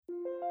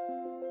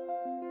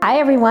Hi,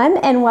 everyone,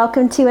 and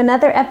welcome to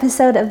another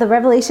episode of the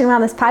Revelation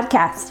Wellness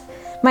Podcast.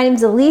 My name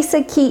is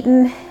Elisa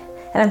Keaton,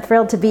 and I'm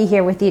thrilled to be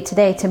here with you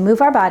today to move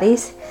our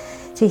bodies,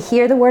 to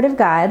hear the Word of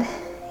God,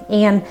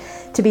 and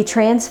to be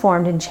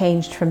transformed and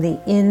changed from the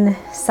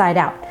inside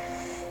out.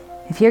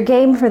 If you're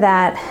game for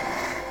that,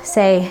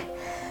 say,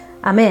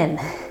 I'm in.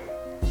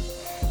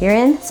 You're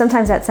in?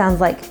 Sometimes that sounds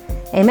like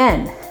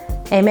amen.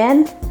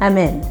 Amen, I'm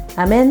in.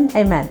 I'm in,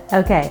 amen.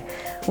 Okay,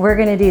 we're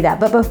going to do that.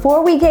 But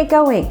before we get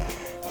going,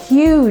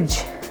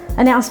 huge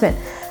announcement.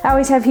 I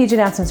always have huge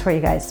announcements for you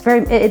guys.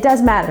 It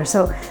does matter.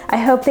 So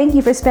thank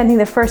you for spending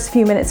the first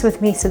few minutes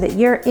with me so that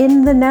you're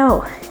in the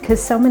know,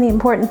 because so many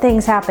important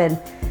things happen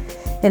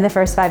in the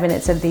first 5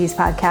 minutes of these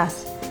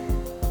podcasts.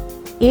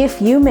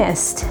 If you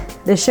missed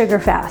the sugar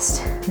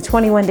fast, the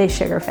 21-day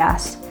sugar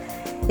fast,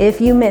 if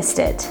you missed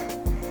it,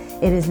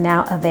 it is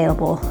now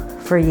available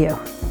for you.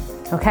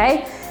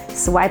 Okay?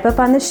 Swipe up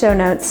on the show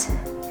notes.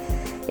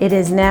 It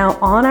is now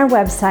on our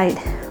website,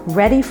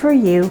 ready for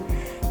you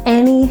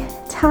anytime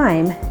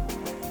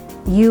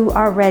you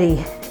are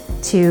ready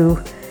to,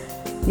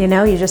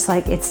 you're just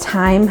like, it's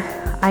time.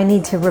 I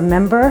need to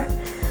remember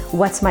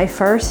what's my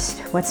first,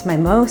 what's my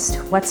most,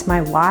 what's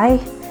my why.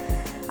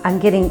 I'm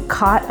getting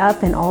caught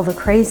up in all the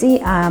crazy.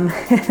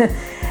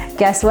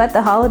 Guess what?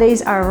 The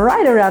holidays are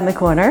right around the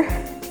corner,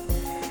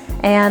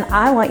 and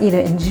I want you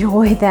to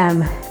enjoy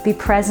them, be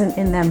present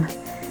in them.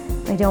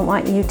 I don't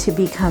want you to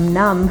become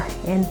numb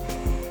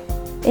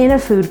in a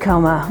food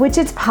coma, which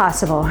it's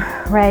possible,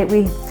 right?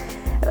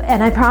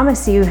 And I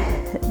promise you,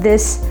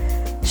 this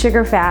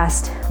sugar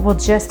fast will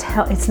just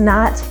help. It's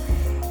not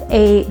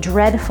a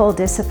dreadful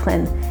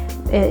discipline.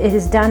 It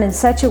is done in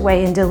such a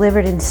way and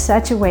delivered in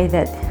such a way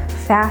that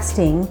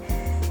fasting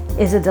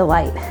is a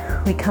delight.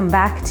 We come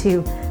back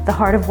to the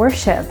heart of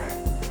worship.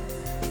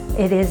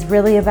 It is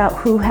really about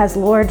who has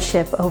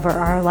lordship over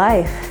our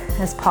life.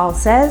 As Paul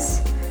says,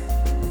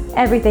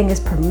 everything is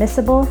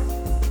permissible,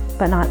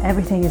 but not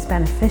everything is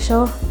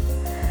beneficial.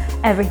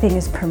 Everything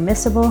is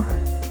permissible,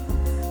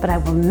 but I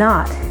will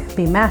not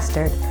be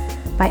mastered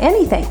by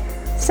anything.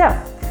 So,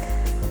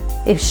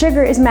 if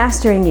sugar is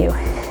mastering you,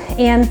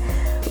 and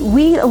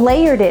we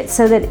layered it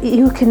so that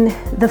you can,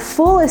 the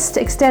fullest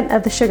extent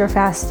of the sugar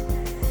fast,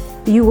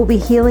 you will be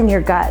healing your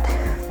gut.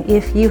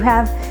 If you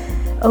have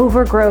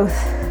overgrowth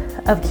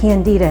of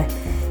candida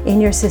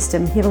in your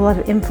system, you have a lot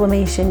of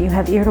inflammation, you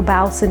have irritable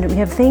bowel syndrome, you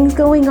have things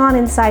going on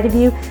inside of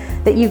you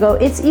that you go,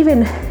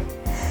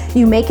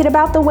 you make it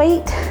about the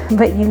weight,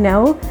 but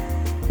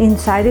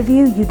inside of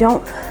you, you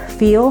don't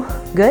feel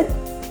good.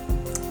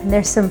 And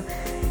there's some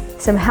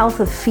health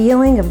of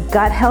feeling, of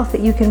gut health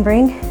that you can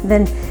bring,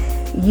 then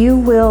you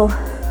will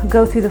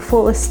go through the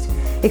fullest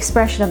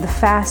expression of the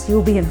fast. You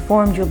will be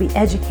informed, you'll be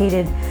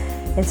educated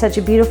in such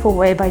a beautiful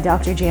way by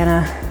Dr.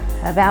 Jana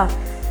about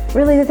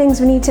really the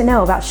things we need to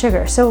know about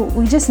sugar. So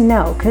we just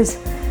know, because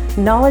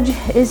knowledge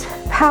is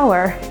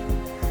power,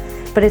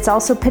 but it's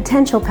also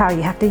potential power.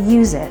 You have to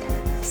use it.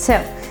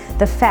 So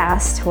the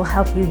fast will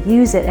help you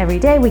use it every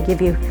day. We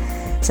give you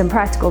some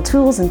practical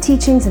tools and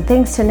teachings and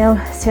things to know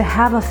to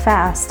have a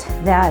fast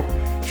that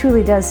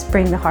truly does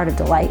bring the heart of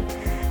delight.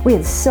 We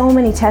had so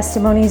many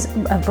testimonies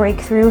of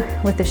breakthrough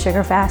with the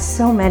sugar fast,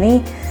 so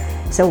many.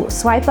 So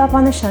swipe up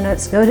on the show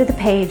notes, go to the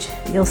page,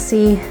 you'll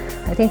see,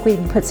 I think we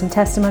can put some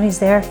testimonies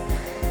there.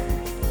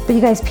 But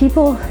you guys,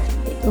 people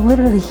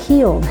literally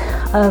healed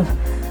of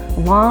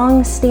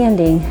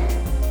long-standing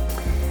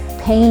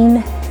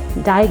pain,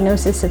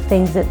 diagnosis of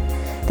things that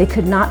they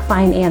could not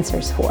find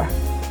answers for.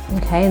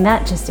 Okay, and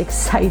that just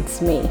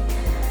excites me.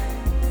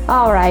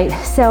 All right,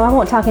 so I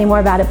won't talk any more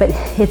about it, but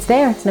it's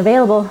there, it's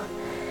available.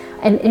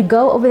 And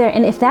go over there.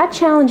 And if that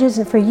challenge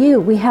isn't for you,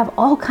 we have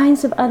all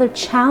kinds of other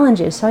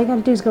challenges. So all you got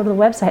to do is go to the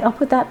website. I'll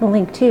put that in the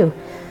link too,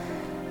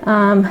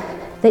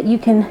 that you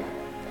can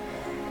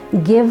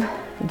give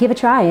a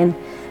try and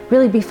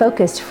really be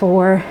focused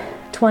for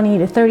 20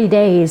 to 30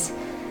 days,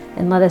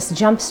 and let us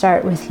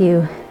jumpstart with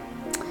you.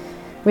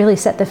 Really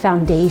set the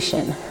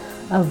foundation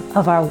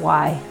of our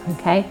why.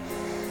 Okay.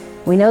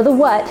 We know the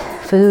what: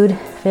 food,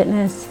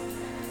 fitness,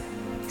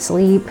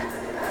 sleep,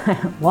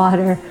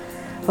 water,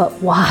 but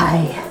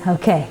why?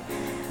 Okay.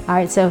 All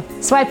right, so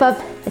swipe up,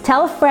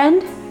 tell a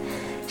friend,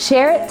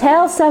 share it,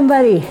 tell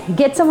somebody,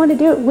 get someone to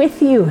do it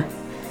with you.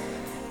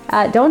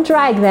 Don't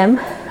drag them,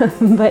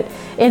 but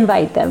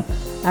invite them.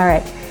 All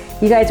right,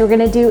 you guys, we're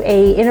gonna do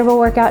a interval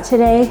workout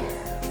today.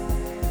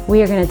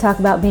 We are gonna talk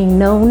about being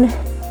known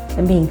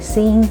and being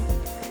seen.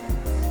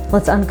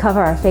 Let's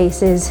uncover our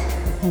faces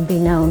and be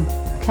known,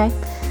 okay?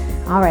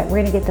 All right,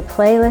 we're gonna get the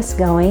playlist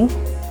going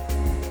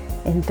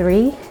in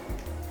 3,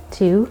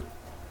 2,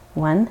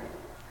 1,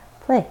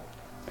 play.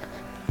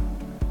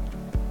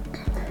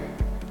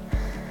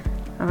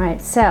 All right,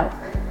 so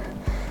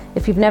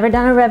if you've never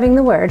done a Revving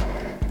the Word,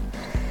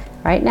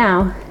 right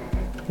now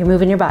you're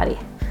moving your body.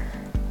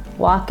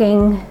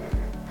 Walking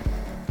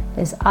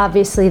is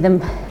obviously the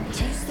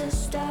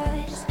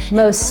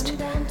most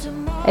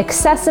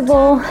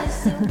accessible,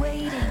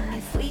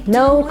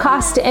 no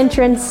cost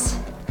entrance.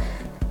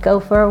 Go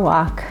for a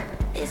walk.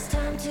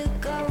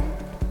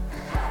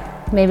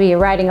 Maybe you're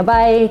riding a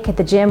bike at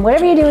the gym,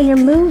 whatever you're doing, you're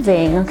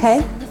moving,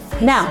 okay?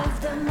 Now,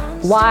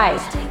 why?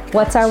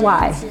 What's our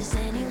why?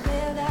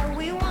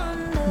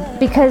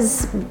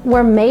 Because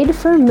we're made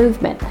for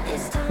movement.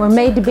 We're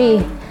made to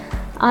be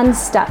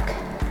unstuck.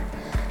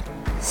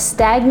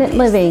 Stagnant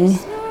living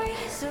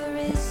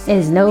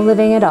is no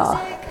living at all.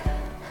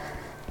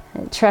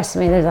 And trust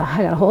me, I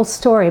got a whole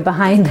story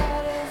behind.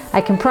 I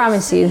can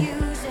promise you,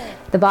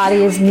 the body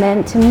is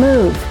meant to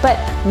move, but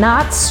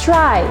not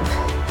strive.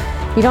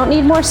 You don't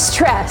need more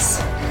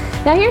stress.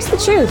 Now here's the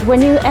truth.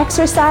 When you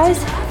exercise,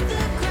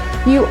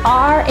 you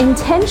are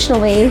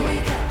intentionally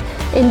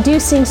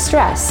inducing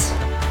stress.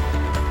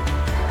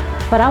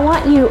 But I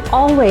want you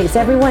always,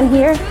 everyone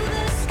here,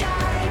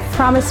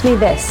 promise me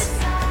this,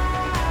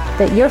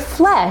 that your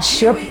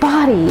flesh, your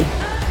body,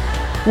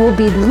 will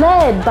be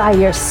led by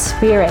your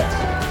spirit.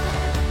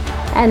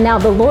 And now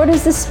the Lord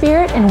is the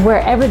Spirit, and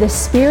wherever the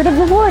Spirit of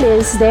the Lord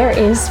is, there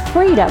is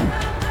freedom.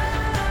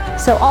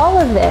 So all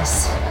of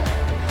this,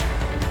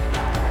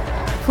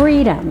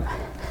 freedom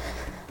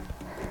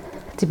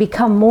to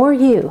become more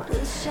you,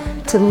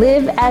 to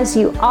live as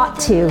you ought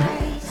to,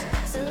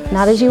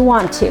 not as you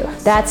want to.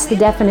 That's the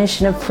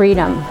definition of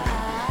freedom.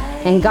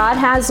 And God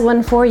has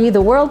one for you.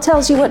 The world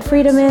tells you what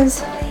freedom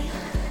is,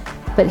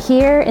 but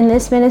here in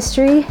this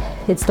ministry,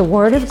 it's the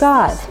Word of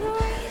God.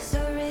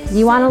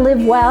 You want to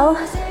live well?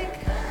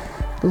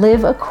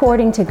 Live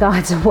according to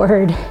God's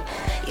Word.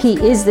 He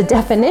is the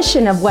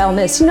definition of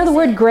wellness. You know the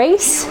word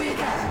grace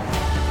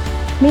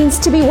means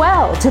to be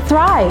well, to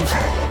thrive.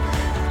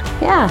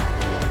 Yeah,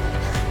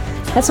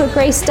 that's what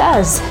grace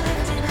does.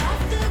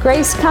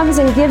 Grace comes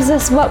and gives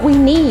us what we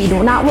need,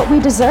 not what we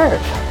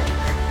deserve.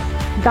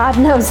 God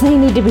knows they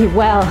need to be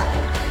well.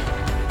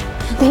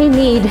 They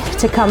need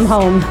to come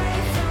home.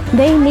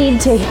 They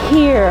need to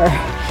hear,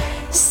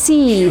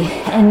 see,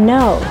 and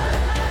know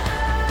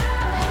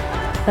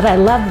that I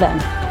love them,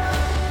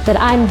 that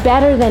I'm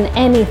better than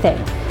anything.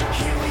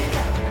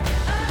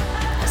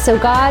 So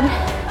God,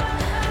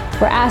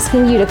 we're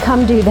asking you to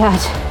come do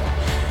that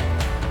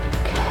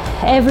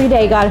every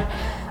day. God,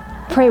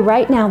 pray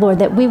right now, Lord,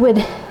 that we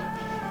would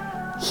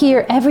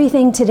hear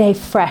everything today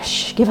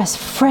fresh. Give us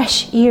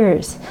fresh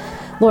ears.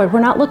 Lord, we're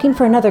not looking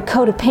for another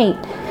coat of paint.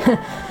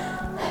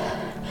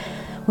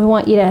 We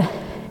want you to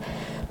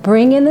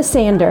bring in the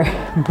sander,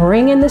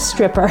 bring in the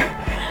stripper,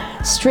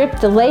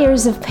 strip the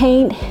layers of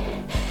paint,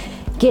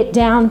 get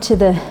down to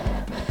the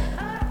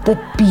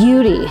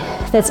beauty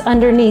that's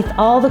underneath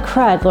all the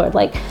crud, Lord.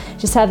 Like,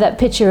 just have that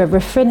picture of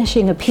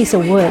refinishing a piece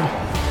of wood.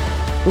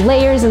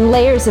 Layers and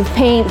layers of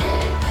paint,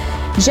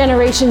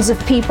 generations of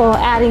people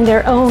adding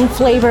their own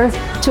flavor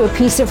to a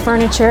piece of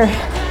furniture.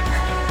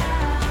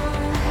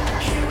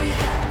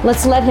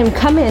 Let's let him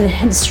come in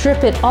and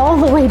strip it all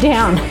the way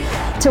down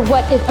to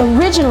what it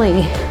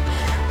originally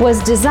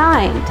was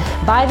designed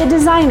by the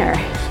designer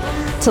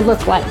to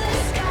look like.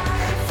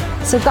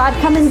 So God,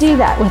 come and do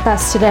that with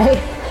us today.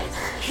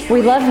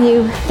 We love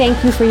you.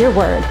 Thank you for your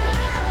word.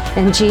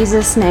 In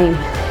Jesus' name,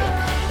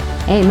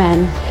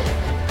 amen.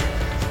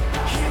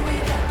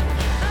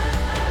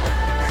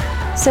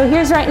 So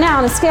here's right now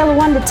on a scale of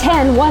 1 to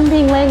 10, 1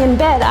 being laying in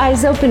bed,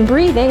 eyes open,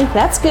 breathing.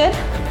 That's good.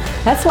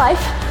 That's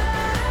life.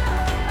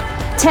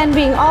 10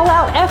 being all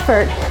out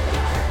effort.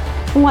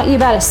 I want you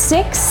about a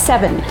 6,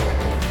 7.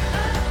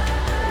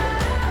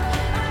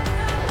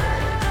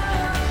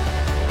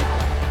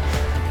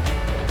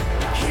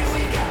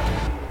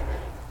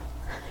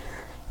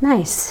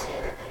 Nice.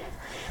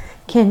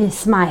 Can you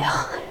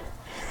smile?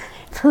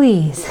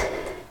 Please.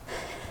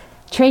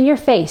 Train your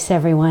face,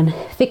 everyone.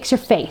 Fix your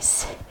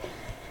face.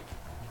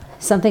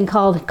 Something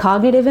called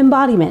cognitive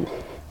embodiment.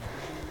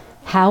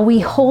 How we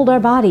hold our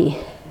body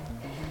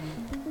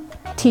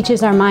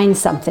teaches our mind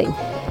something.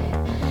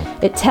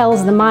 It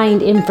tells the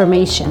mind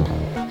information.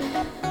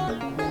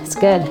 It's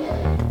good.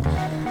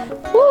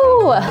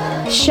 Woo!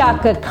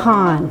 Shaka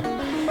Khan.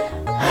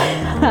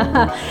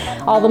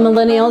 All the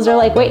millennials are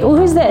like, wait,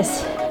 who's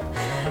this?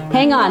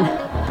 Hang on.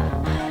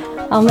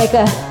 I'll make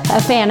a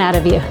fan out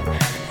of you.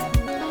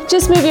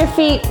 Just move your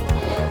feet.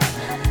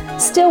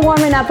 Still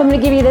warming up. I'm going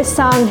to give you this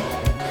song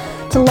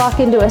to lock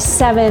into a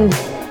 7.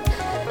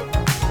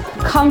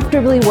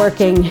 Comfortably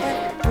working.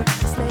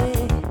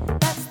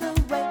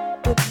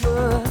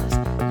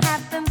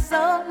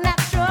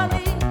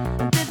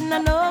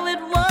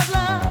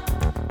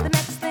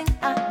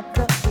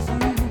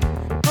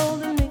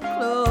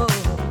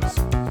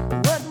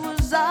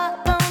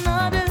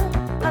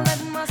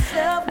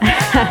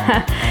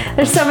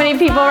 There's so many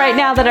people right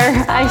now that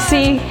I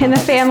see in the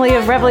family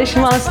of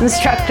Revelation Wellness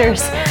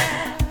instructors.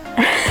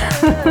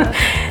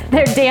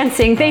 They're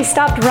dancing. They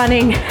stopped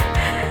running.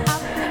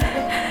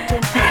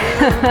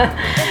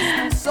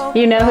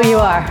 You know who you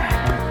are.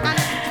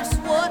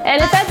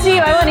 And if that's you,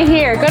 I want to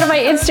hear. Go to my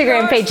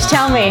Instagram page.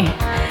 Tell me.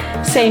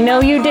 Say,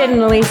 no, you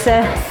didn't,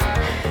 Elisa.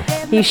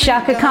 You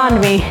Shaka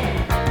Khan'd me.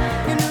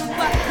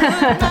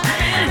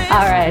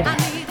 All right.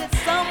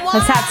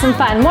 Let's have some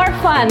fun. More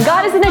fun.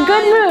 God is in a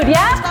good mood,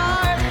 yeah?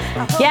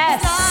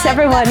 Yes,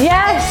 everyone,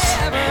 yes.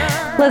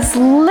 Let's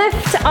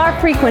lift our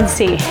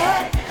frequency.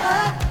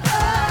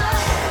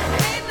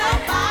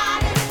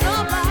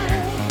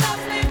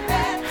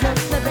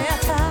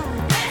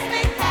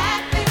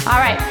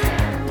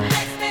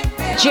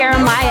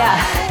 Jeremiah.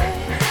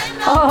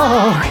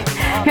 Oh,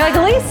 you're like,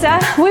 Lisa,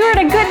 we were in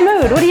a good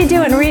mood. What are you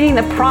doing reading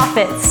the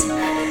prophets?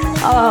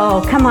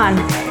 Oh, come on.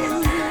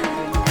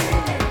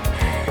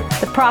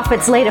 The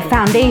prophets laid a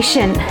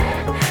foundation,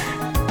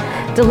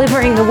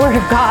 delivering the word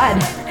of God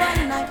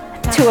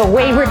to a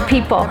wayward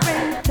people.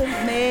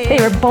 They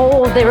were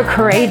bold, they were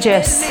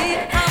courageous,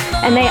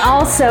 and they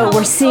also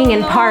were seeing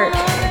in part.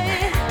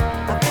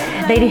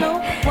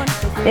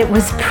 It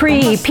was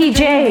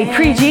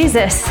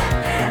pre-Jesus,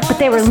 but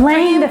they were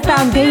laying the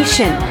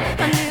foundation.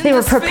 They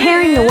were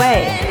preparing the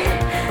way.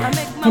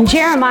 And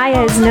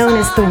Jeremiah is known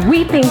as the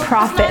weeping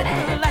prophet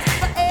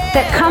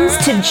that comes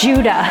to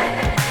Judah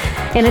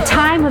in a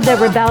time of their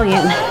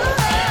rebellion.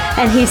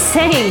 And he's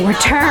saying,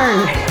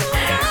 return,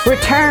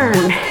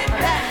 return.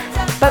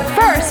 But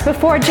first,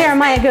 before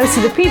Jeremiah goes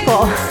to the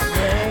people,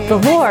 the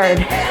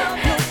Lord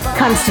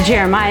comes to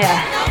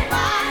Jeremiah.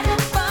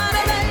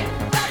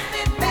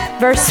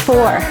 Verse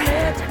 4,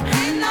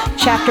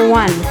 chapter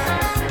 1.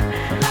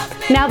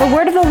 Now the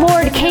word of the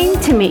Lord came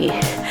to me,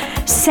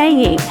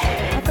 saying,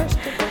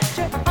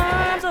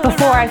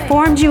 before I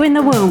formed you in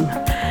the womb,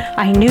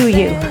 I knew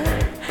you.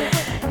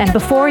 And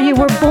before you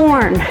were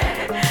born,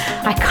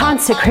 I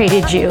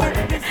consecrated you.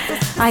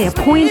 I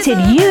appointed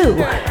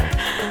you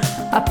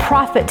a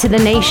prophet to the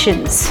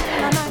nations.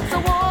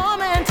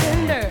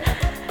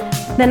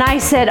 Then I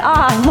said,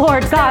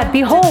 Lord God,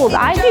 behold,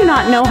 I do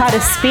not know how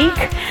to speak,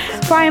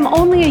 for I am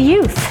only a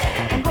youth.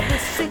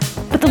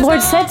 But the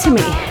Lord said to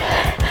me,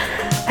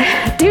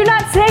 do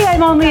not say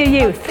I'm only a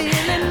youth,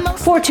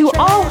 for to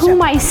all whom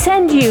I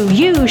send you,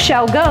 you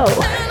shall go.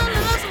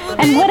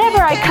 And whatever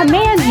I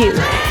command you,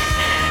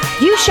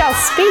 you shall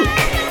speak.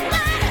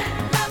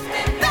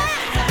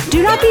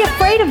 Do not be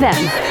afraid of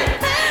them,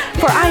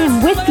 for I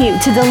am with you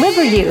to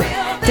deliver you,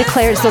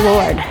 declares the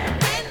Lord.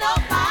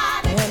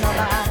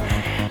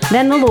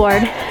 Then the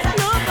Lord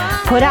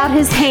put out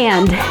his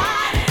hand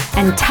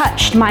and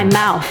touched my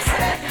mouth.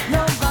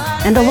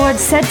 And the Lord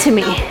said to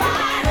me,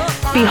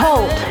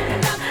 behold,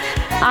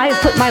 I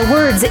have put my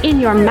words in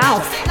your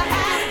mouth.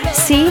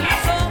 See,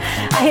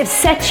 I have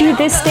set you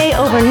this day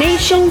over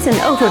nations and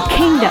over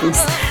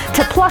kingdoms,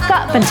 to pluck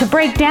up and to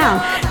break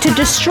down, to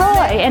destroy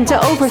and to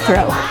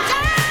overthrow,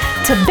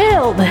 to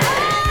build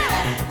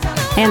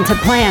and to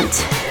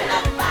plant.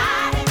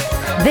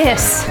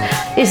 This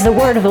is the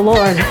word of the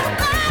Lord.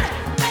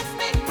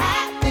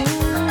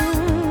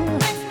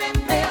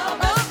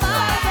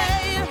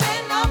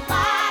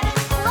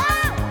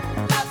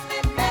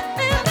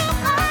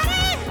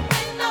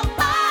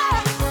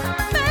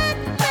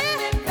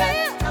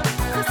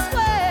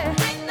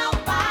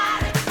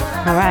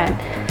 All right.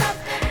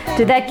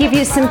 Did that give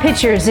you some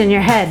pictures in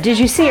your head? Did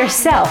you see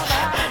yourself?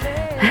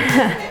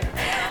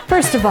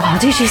 First of all,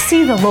 did you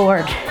see the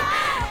Lord?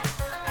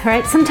 All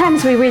right.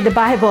 Sometimes we read the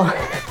Bible,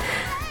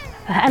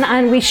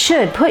 and we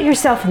should put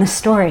yourself in the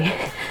story.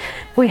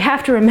 We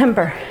have to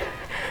remember,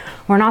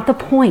 we're not the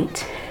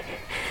point.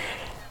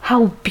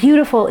 How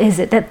beautiful is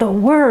it that the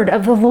word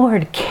of the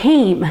Lord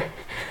came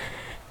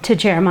to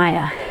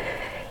Jeremiah?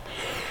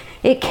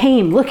 It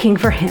came looking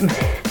for him.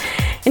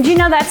 And do you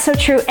know that's so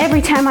true?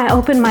 Every time I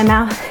open my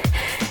mouth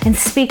and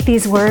speak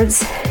these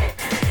words,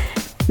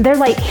 they're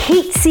like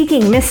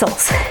heat-seeking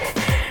missiles.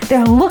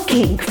 They're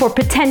looking for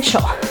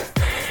potential.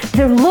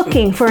 They're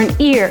looking for an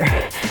ear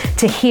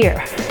to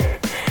hear.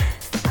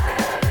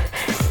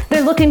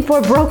 They're looking for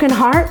a broken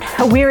heart,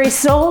 a weary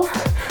soul.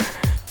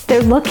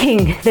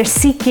 They're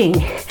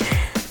seeking.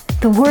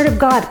 The word of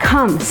God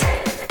comes.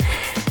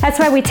 That's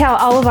why we tell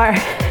all of our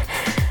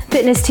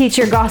fitness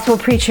teacher, gospel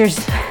preachers,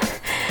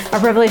 our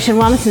Revelation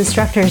Wellness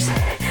instructors,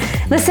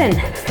 listen,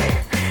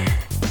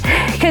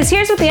 because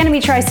here's what the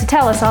enemy tries to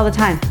tell us all the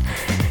time.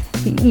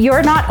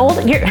 You're not old.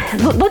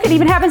 Look, it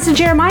even happens to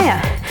Jeremiah.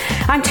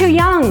 I'm too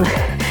young.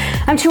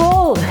 I'm too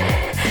old.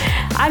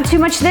 I'm too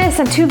much this.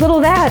 I'm too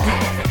little that.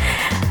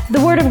 The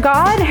word of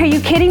God? Are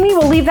you kidding me?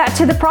 We'll leave that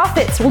to the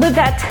prophets. We'll leave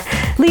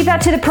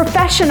that to the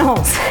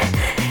professionals.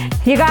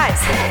 You guys,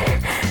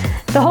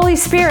 the Holy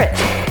Spirit,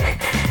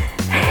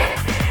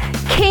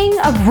 King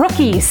of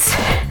rookies.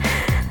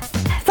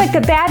 It's like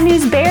the Bad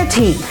News Bear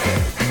team,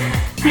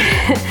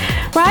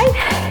 right?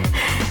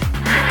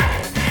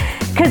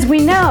 Because we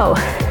know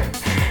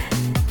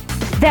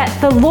that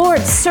the Lord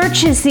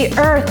searches the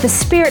earth. The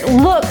Spirit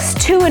looks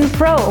to and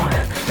fro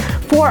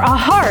for a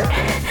heart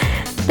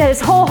that is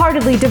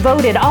wholeheartedly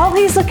devoted. All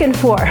he's looking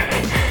for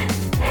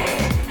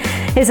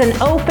is an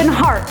open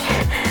heart,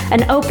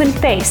 an open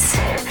face,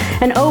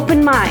 an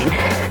open mind,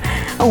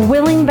 a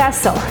willing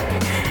vessel.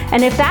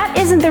 And if that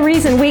isn't the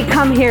reason we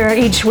come here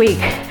each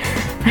week,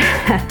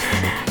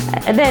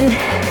 then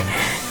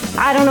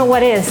I don't know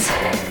what is.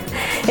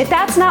 If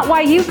that's not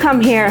why you come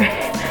here,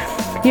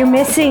 you're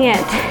missing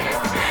it.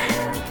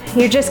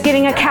 You're just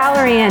getting a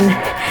calorie in.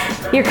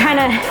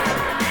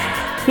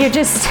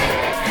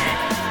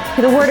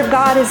 The Word of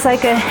God is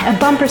like a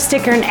bumper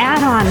sticker, an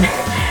add-on.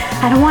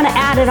 I don't want to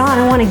add it on,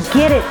 I want to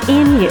get it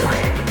in you.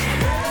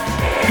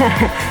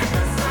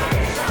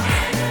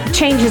 It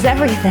changes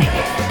everything.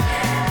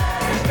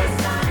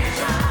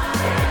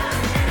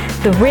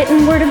 the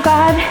written Word of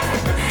God,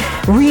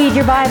 read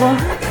your Bible,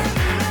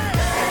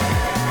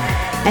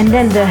 and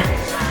then the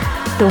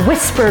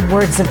whispered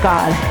words of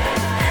God.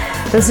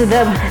 Those are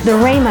the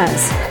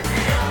rhemas,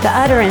 the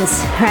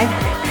utterance, right?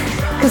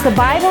 Because the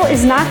Bible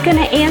is not going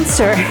to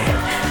answer,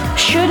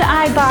 should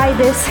I buy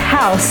this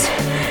house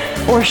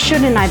or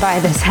shouldn't I buy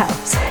this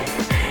house?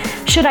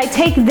 Should I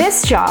take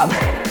this job?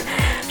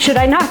 Should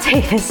I not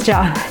take this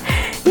job?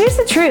 Here's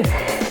the truth.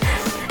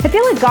 I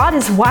feel like God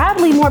is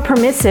wildly more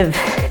permissive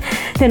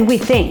than we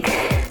think.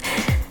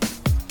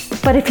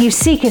 But if you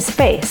seek His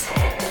face,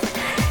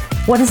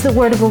 what has the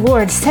word of the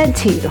Lord said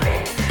to you?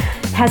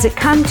 Has it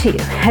come to you?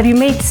 Have you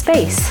made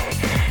space?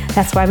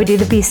 That's why we do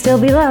the Be Still,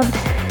 Be Loved.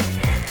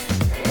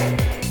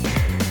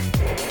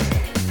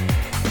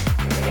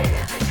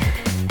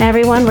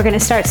 Everyone, we're going to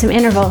start some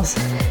intervals.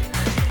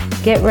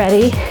 Get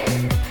ready.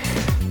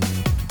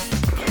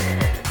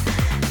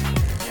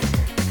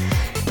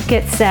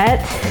 Get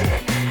set.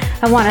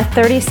 I want a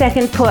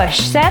 30-second push.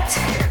 Set.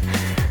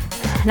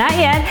 Not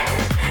yet.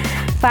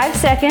 5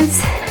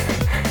 seconds.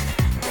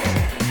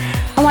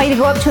 I want you to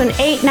go up to an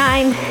 8,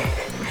 9.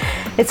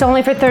 It's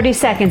only for 30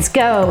 seconds.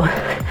 Go.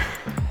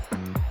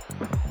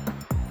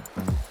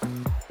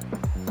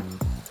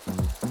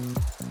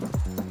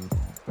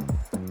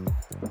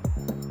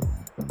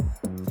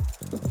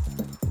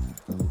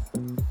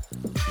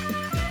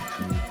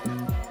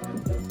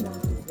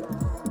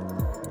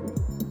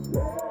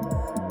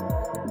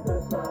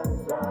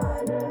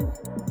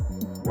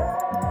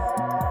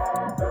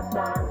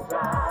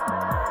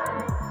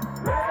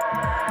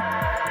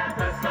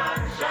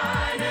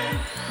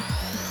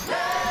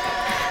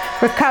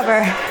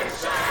 Recover.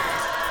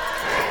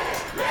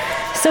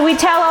 So we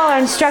tell all our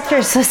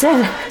instructors,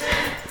 listen,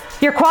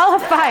 you're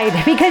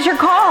qualified because you're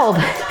called.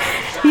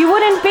 You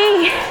wouldn't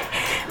be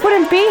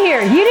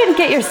here. You didn't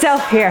get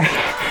yourself here.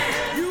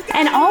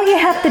 And all you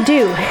have to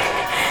do,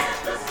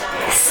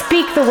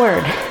 speak the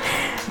word.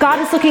 God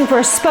is looking for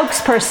a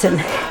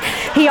spokesperson.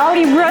 He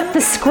already wrote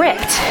the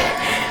script.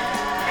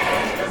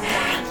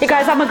 You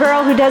guys, I'm a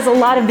girl who does a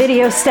lot of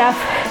video stuff,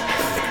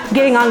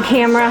 getting on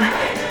camera.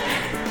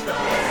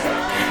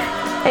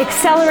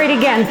 Accelerate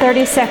again,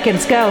 30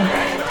 seconds, go.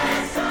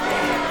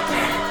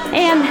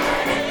 And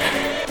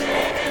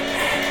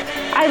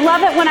I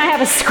love it when I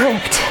have a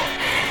script.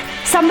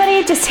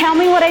 Somebody just tell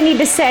me what I need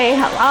to say.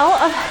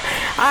 I'll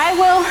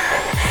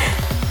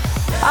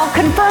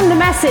confirm the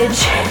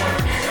message.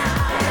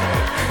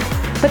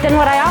 But then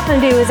what I often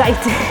do is I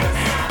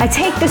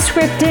take the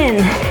script in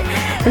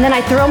and then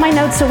I throw my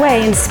notes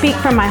away and speak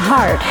from my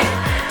heart.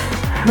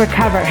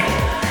 Recover.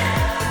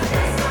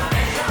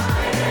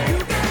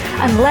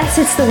 Unless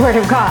it's the Word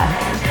of God,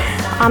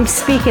 I'm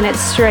speaking it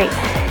straight,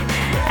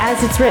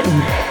 as it's written.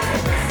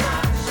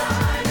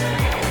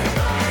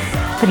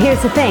 But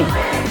here's the thing.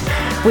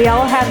 We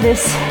all have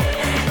this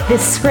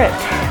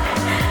script.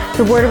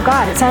 The Word of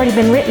God, it's already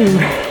been written,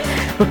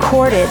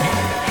 recorded,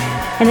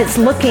 and it's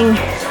looking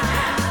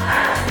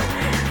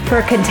for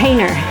a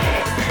container,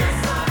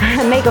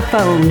 a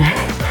megaphone,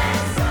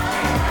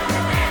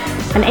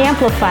 an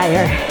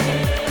amplifier.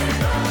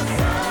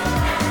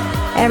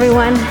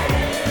 Everyone,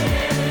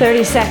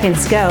 30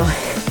 seconds, go.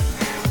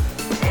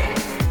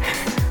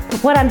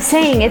 What I'm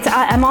saying,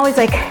 I'm always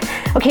like,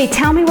 okay,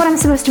 tell me what I'm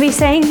supposed to be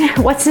saying.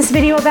 What's this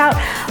video about?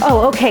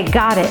 Oh, okay,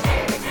 got it.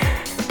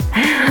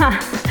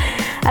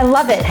 I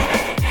love it.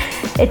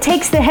 It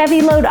takes the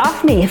heavy load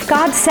off me. If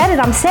God said it,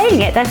 I'm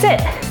saying it. That's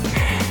it.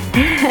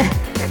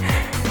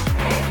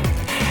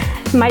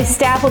 My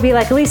staff will be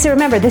like, Lisa,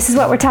 remember, this is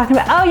what we're talking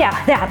about. Oh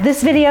yeah,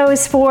 this video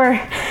is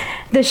for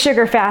the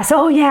sugar fast.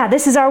 Oh yeah,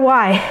 this is our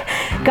why.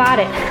 Got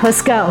it,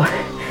 let's go.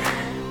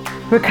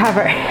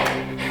 Recover.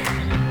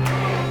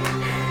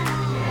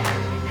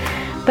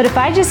 But if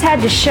I just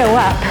had to show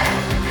up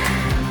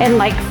and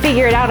like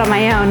figure it out on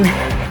my own,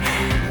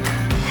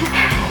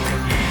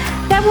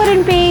 that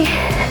wouldn't be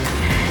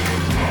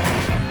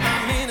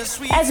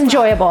as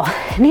enjoyable.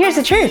 And here's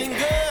the truth.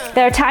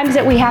 There are times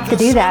that we have to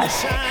do that.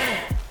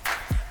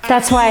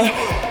 That's why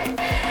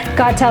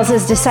God tells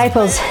His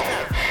disciples,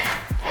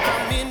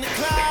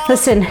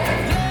 listen,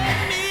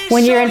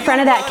 when you're in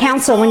front of that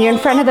council, when you're in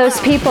front of those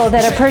people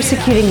that are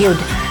persecuting you,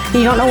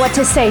 you don't know what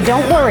to say,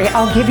 don't worry,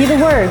 I'll give you the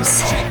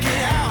words.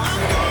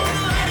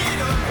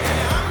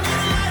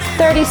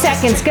 30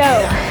 seconds,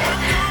 go.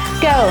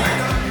 Go.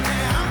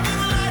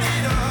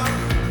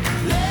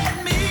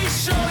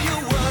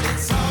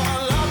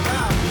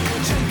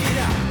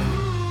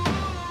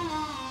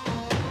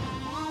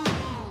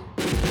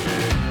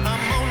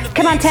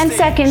 Come on, 10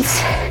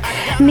 seconds.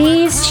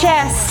 Knees,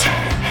 chest,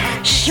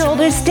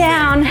 shoulders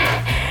down,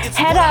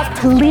 head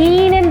up,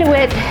 lean into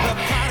it.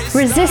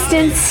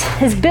 Resistance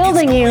is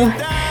building you.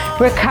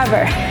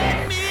 Recover.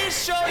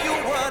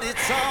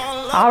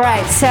 All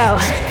right, so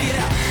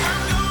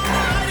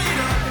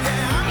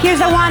here's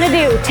what I want to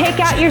do. Take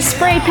out your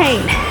spray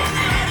paint.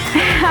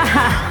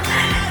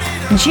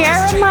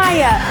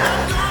 Jeremiah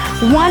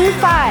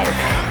 1:5.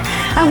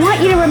 I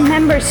want you to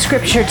remember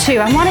scripture too.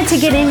 I want it to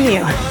get in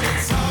you.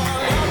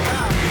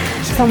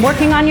 So I'm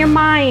working on your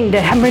mind.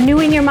 I'm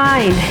renewing your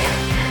mind.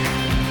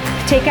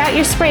 Take out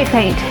your spray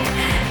paint.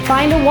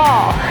 Find a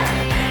wall.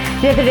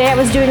 The other day I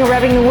was doing a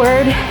Revving the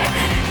Word.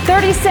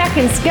 30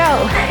 seconds,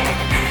 go.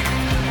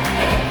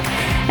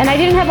 And I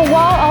didn't have a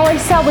wall, all I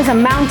saw was a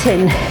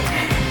mountain.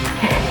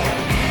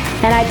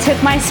 And I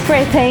took my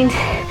spray paint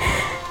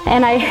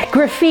and I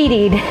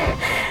graffitied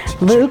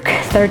Luke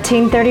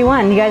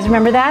 13:31. You guys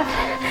remember that?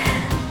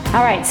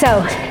 All right,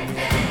 so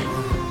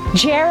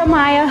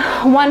Jeremiah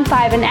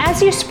 1:5, and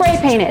as you spray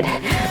paint it,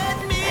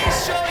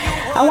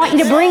 I want you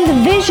to bring the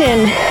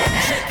vision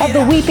of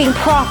the weeping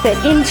prophet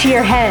into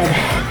your head.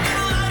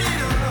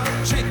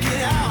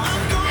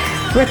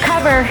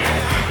 Recover,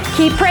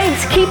 keep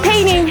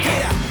painting.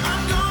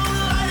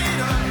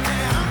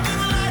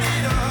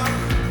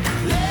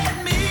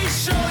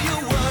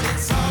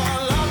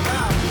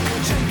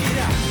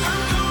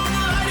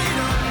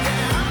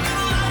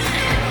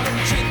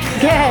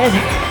 Good.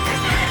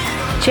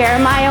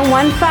 Jeremiah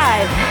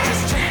 1:5.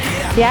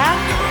 Yeah?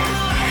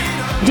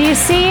 Do you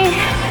see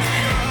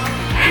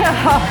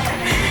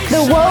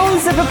the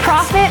woes of a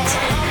prophet?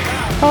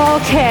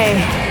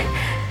 Okay.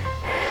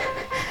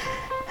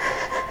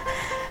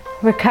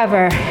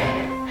 Recover.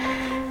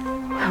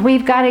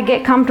 We've got to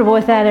get comfortable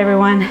with that,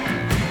 everyone.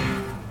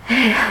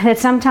 That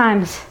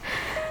sometimes,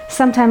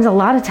 a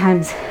lot of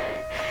times,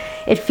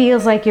 it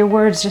feels like your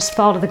words just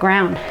fall to the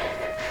ground.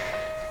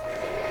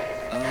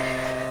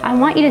 I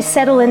want you to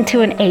settle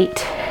into an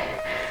 8.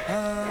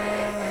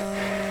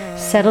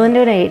 Settle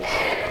into an 8.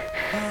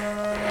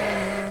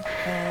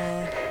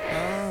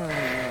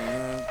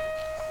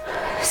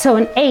 So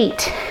an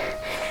 8,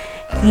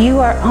 you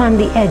are on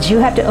the edge. You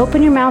have to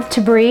open your mouth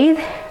to breathe,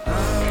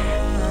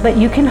 but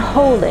you can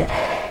hold it.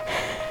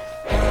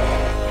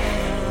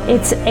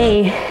 It's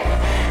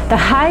the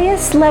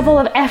highest level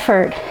of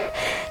effort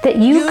that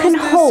you can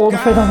hold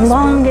for the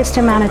longest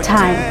amount of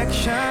time.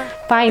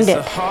 Find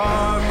it.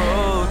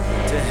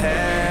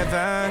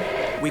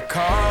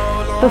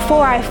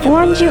 Before I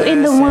formed you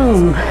in the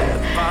womb,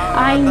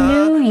 I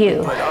knew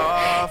you.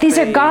 These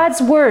are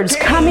God's words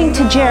coming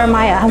to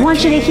Jeremiah. I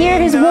want you to hear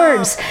his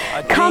words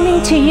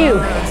coming to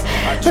you.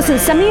 Listen,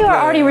 some of you are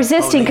already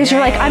resisting because you're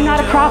like, I'm not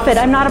a prophet.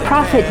 I'm not a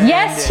prophet.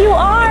 Yes, you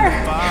are.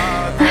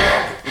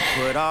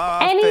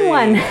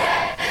 Anyone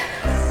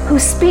who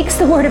speaks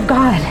the word of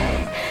God.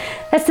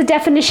 That's the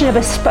definition of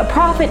a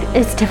prophet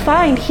is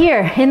defined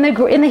here in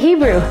the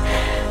Hebrew,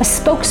 a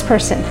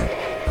spokesperson.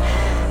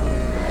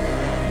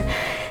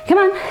 Come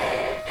on.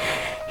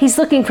 He's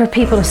looking for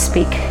people to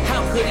speak.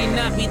 How could he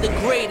not be the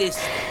greatest?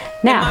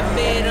 Now,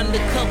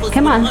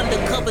 come on. I'm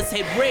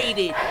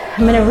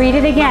going to read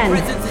it again.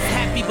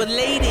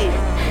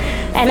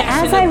 And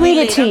as I read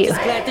it to you,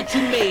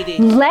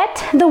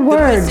 let the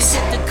words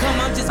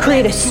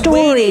create a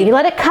story.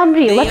 Let it come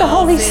to you. Let the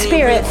Holy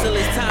Spirit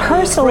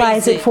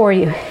personalize it for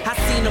you.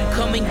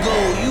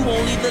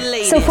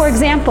 So for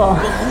example,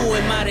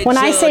 when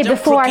I say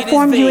before I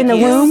formed you in the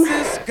womb,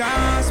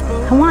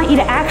 I want you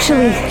to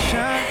actually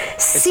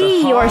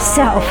see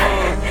yourself.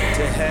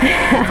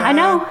 I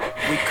know.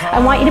 I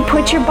want you to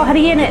put your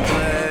body in it.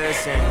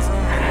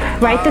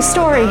 Write the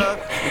story.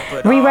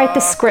 Rewrite the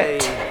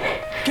script.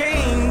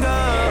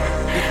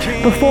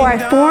 Before I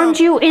formed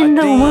you in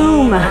the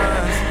womb,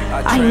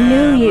 I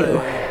knew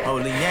you.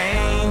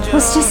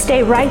 Let's just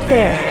stay right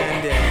there.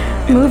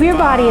 Move your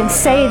body and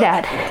say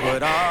that.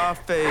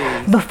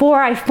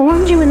 Before I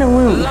formed you in the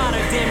womb,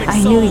 I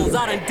knew you.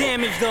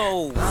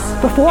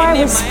 Before I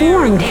was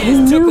formed, he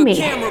knew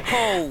me.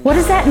 What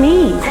does that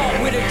mean?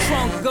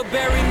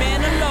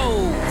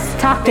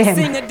 Talk to him.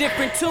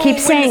 Keep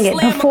saying it.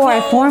 Before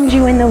I formed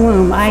you in the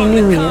womb, I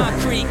knew you.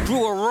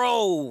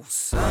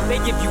 They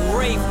give you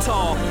rave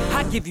talk,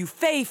 I give you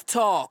faith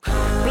talk.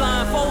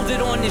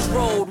 Blindfolded on this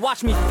road,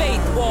 watch me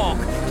faith walk.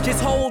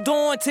 Just hold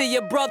on to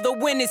your brother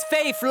when his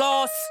faith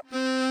lost.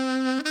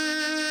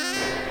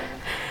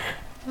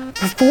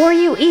 Before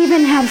you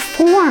even had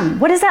form,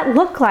 what does that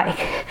look like?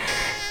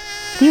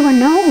 You were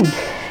known.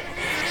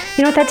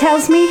 You know what that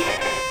tells me?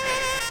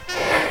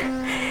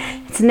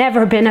 It's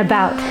never been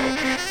about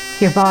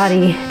your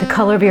body, the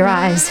color of your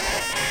eyes.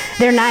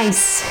 They're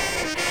nice.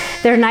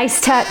 They're a nice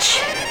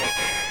touch.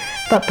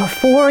 But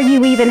before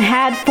you even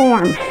had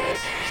form,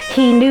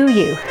 he knew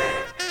you.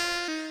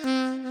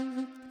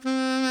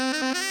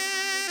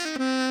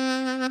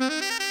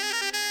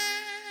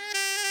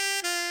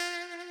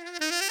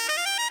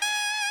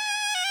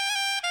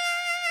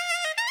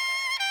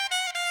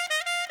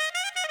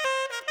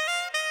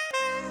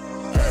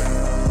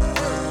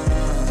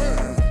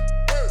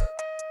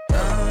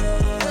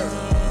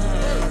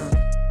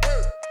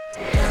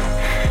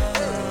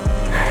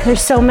 There's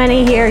so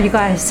many here, you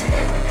guys.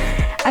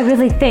 I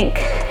really think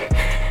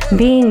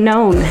being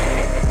known.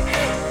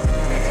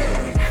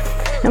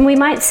 And we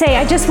might say,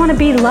 I just want to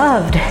be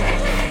loved.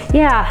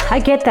 Yeah, I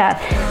get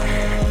that.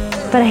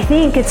 But I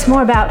think it's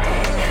more about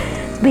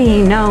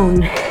being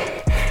known.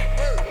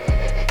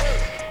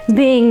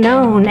 Being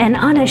known and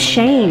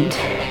unashamed.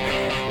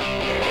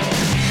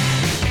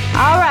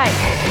 All right.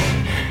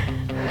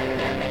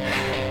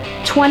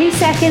 20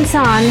 seconds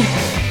on,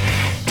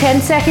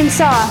 10 seconds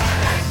off.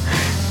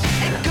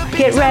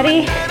 Get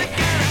ready,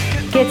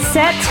 get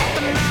set.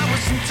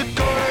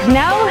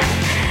 Now,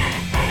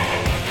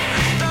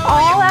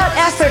 all out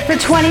effort for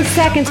 20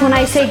 seconds when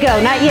I say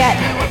go, not yet.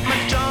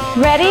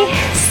 Ready,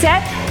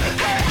 set,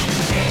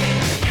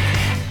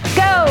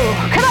 go,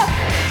 come on.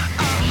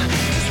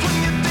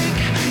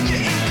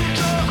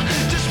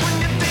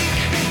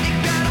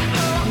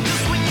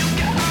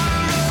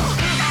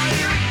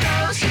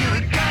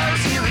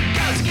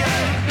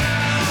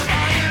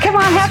 Come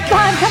on, have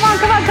fun, come on,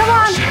 come on, come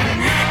on.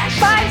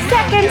 5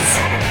 seconds.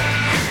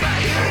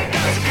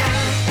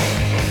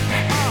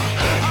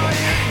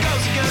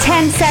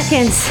 10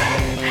 seconds.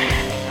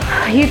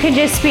 You could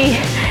just be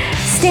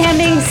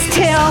standing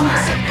still.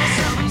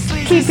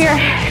 Keep your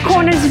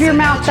corners of your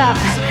mouth up.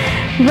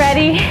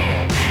 Ready,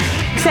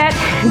 set,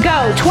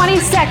 go. 20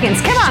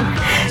 seconds, come on,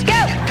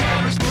 go.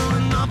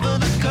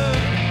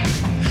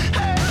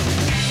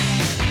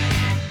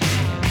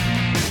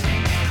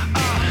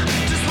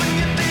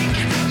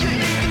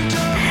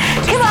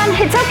 Come on,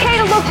 it's okay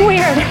to look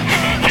weird.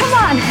 Come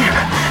on.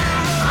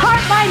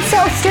 Heart, mind,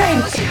 soul,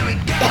 strength.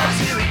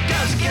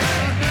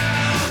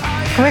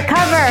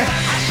 Recover.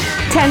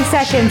 10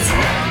 seconds.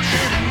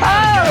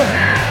 Oh.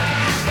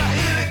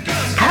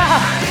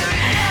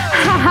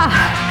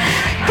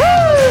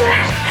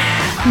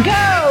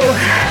 Go.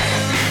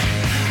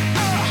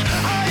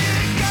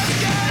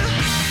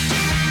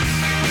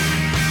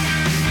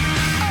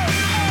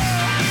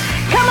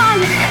 Come on.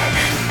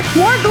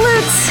 More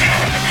glutes.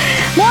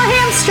 More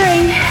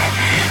hamstring,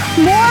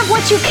 more of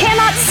what you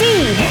cannot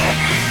see.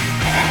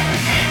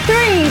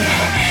 3,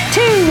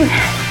 2,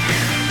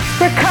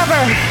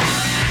 recover.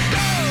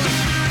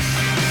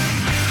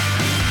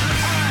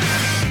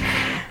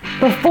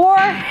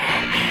 Before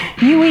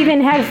you even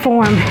had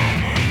form,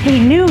 he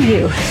knew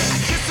you.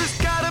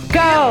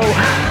 Go.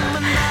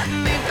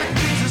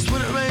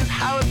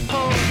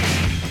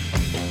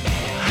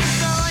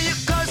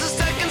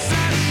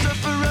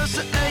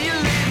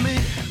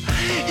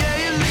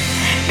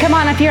 Come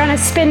on, if you're on a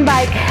spin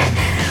bike,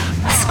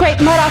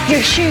 scrape mud off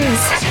your shoes,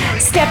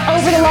 step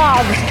over the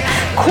log,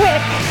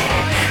 quick,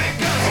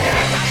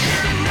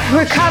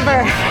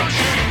 recover.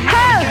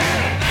 Ha!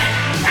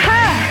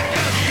 Ha!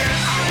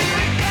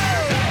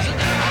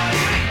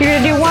 You're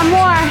gonna do one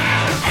more.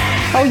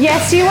 Oh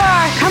yes you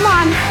are, come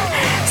on.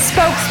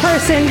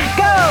 Spokesperson,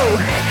 go.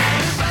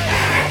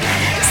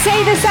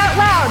 Say this out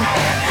loud.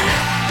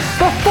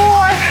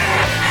 Before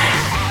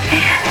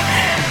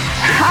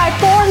I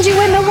formed you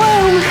in the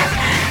womb,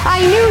 I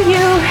knew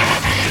you.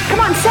 Come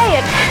on, say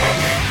it.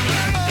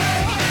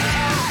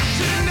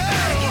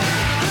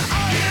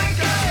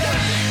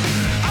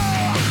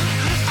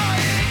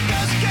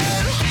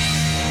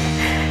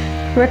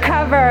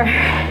 Recover.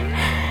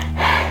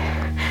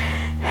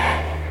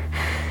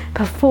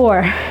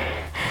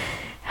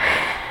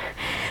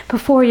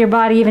 Before your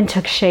body even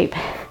took shape,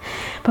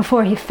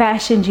 before he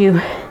fashioned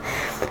you.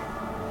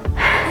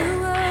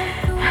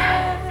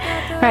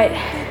 Right.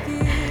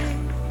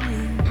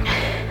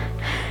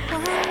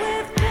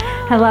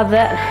 I love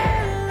that.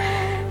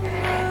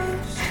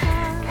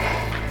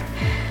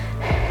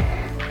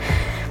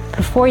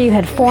 Before you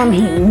had form,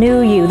 he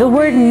knew you. The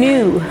word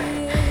knew.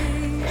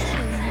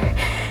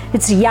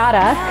 It's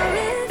yada.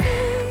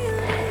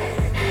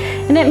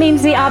 And it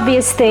means the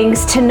obvious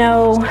things to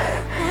know.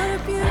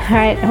 All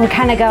right, and we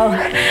kind of go,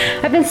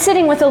 I've been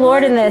sitting with the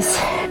Lord in this.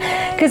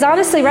 Because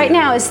honestly, right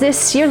now,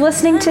 you're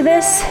listening to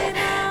this?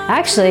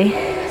 Actually,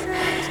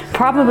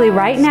 probably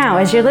right now,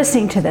 as you're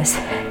listening to this,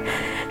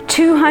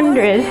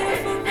 200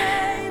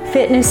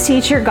 fitness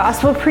teacher,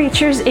 gospel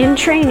preachers in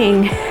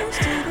training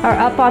are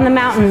up on the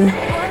mountain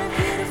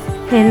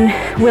in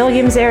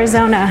Williams,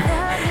 Arizona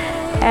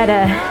at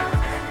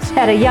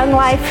a Young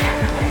Life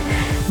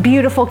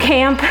beautiful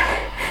camp,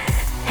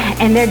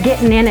 and they're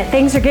getting in it.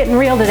 Things are getting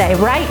real today,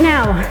 right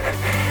now,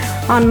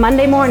 on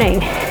Monday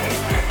morning.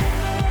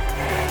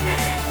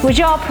 Would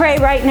you all pray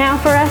right now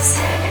for us?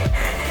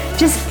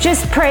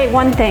 Just pray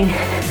one thing.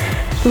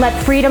 Let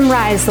freedom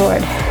rise,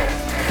 Lord.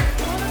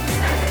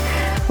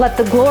 Let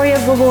the glory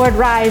of the Lord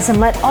rise and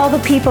let all the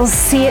people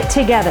see it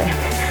together.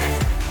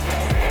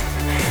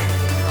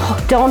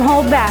 Don't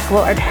hold back,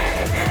 Lord.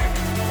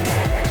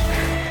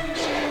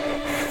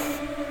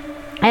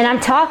 And I'm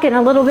talking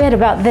a little bit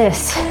about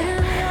this,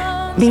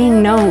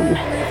 being known.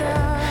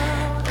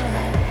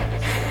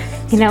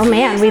 You know,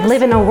 man, we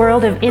live in a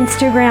world of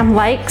Instagram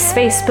likes,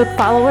 Facebook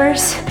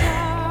followers,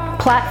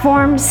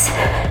 platforms.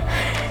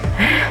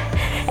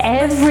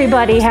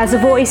 Everybody has a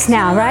voice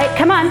now, right?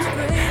 Come on,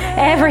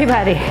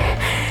 everybody.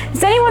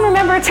 Does anyone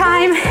remember a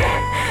time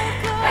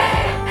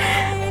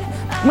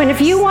when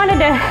if you wanted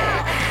to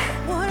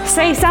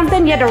say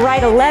something, you had to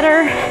write a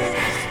letter,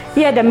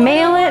 you had to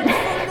mail it?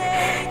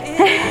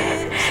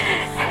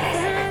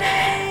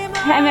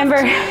 I remember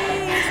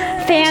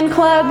fan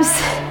clubs.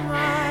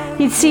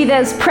 You'd see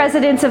those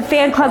presidents of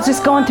fan clubs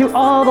just going through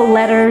all the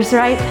letters,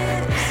 right?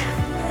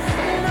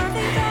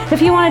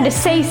 If you wanted to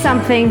say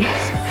something,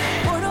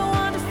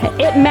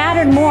 it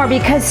mattered more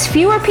because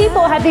fewer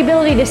people had the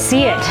ability to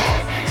see it,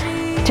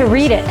 to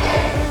read it.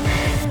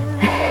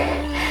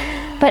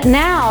 But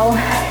now,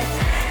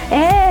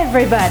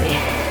 everybody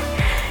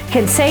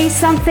can say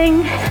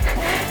something,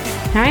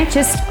 right?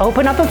 Just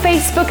open up a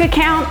Facebook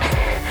account,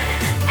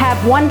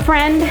 have one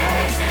friend,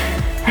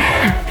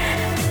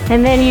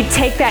 and then you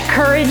take that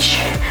courage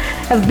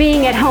of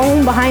being at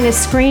home behind a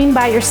screen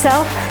by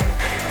yourself,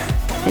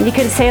 and you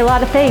can say a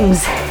lot of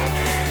things.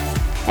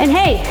 And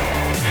hey,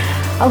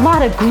 a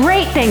lot of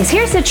great things.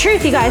 Here's the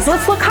truth, you guys.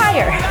 Let's look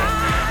higher.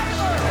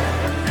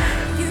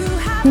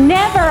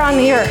 Never on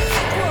the earth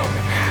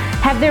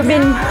have there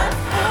been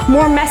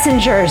more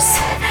messengers,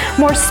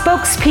 more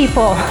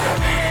spokespeople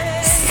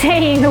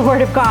saying the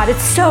word of God.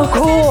 It's so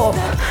cool.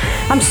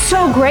 I'm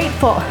so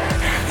grateful.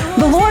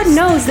 The Lord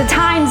knows the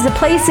times, the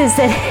places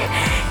that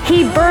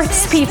He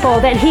births people,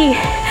 that He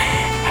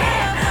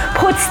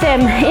puts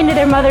them into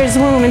their mother's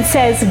womb and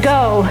says,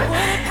 go,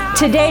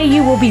 today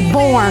you will be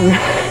born.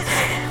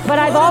 But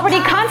I've already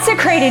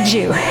consecrated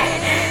you.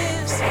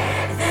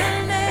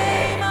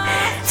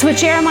 That's what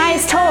Jeremiah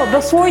is told.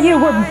 Before you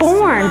were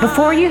born,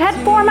 before you had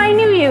form, I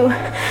knew you.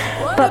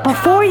 But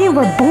before you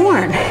were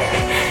born,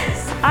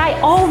 I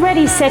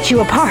already set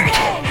you apart.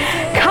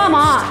 Come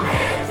on.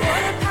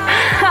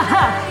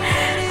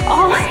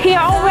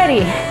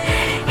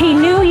 He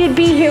knew you'd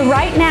be here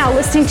right now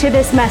listening to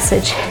this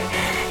message.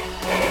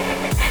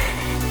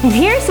 And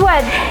here's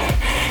what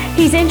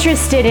He's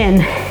interested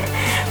in,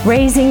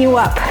 raising you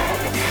up.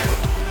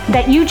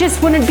 That you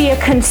just wouldn't be a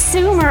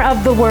consumer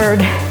of the word,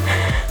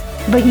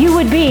 but you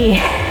would be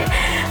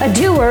a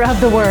doer of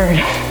the word.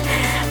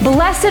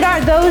 Blessed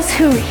are those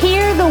who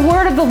hear the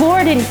word of the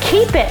Lord and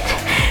keep it,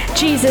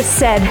 Jesus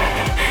said.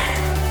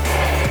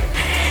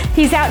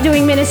 He's out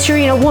doing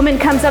ministry and a woman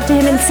comes up to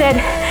him and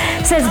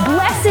says,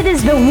 blessed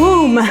is the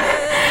womb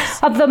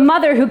of the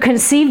mother who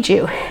conceived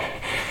you.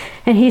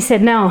 And he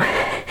said, no,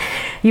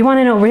 you want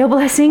to know real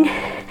blessing?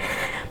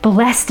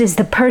 Blessed is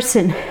the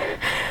person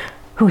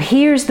who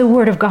hears the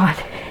word of God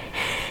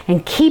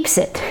and keeps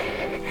it.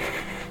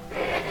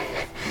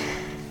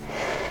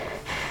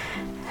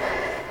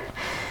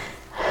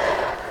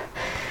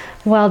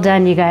 Well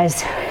done, you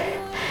guys.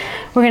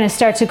 We're going to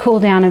start to cool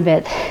down a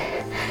bit.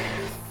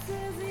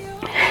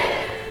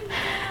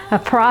 A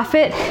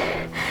prophet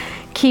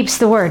keeps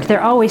the word.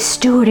 They're always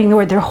stewarding the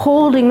word. They're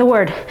holding the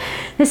word.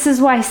 This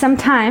is why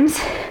sometimes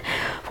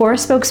for a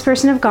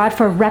spokesperson of God,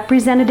 for a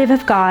representative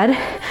of God,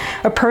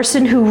 a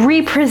person who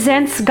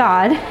represents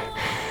God,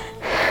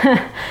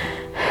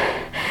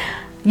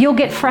 you'll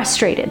get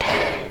frustrated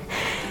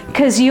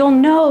because you'll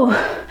know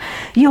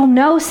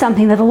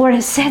something, that the Lord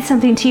has said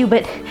something to you,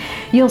 but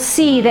you'll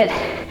see that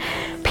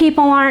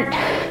people aren't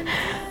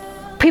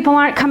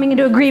coming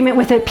into agreement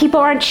with it. People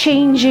aren't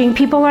changing.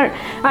 You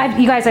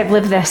guys, I've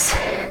lived this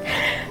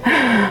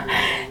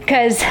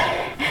because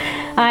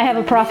I have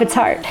a prophet's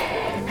heart,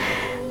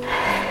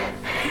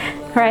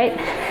 right?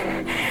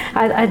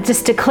 I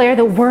just declare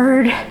the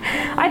word.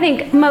 I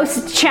think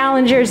most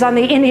challengers on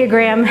the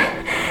Enneagram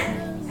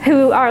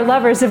who are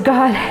lovers of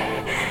God,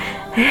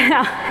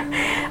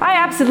 I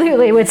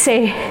absolutely would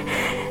say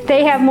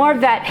they have more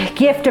of that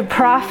gift of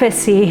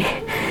prophecy.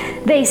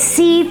 They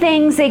see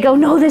things, they go,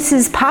 no, this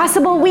is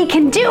possible, we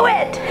can do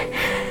it.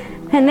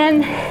 And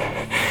then,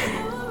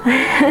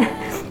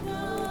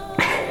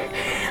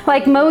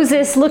 like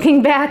Moses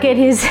looking back at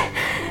his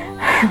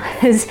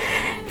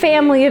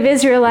family of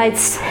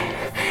Israelites,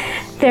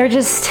 they're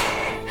just,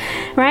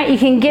 right? You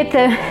can get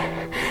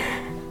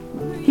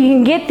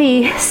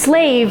the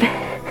slave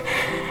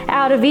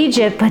out of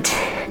Egypt, but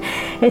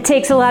it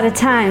takes a lot of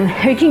time.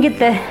 Or you can get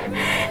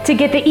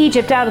the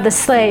Egypt out of the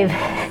slave.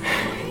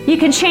 You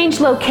can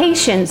change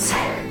locations,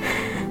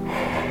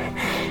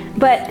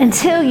 but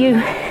until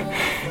you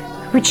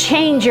would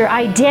change your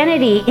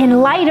identity in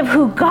light of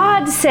who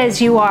God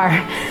says you are,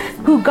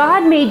 who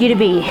God made you to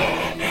be,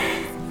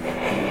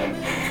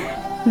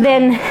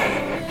 then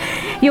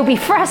you'll be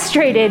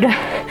frustrated.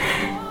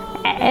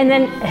 And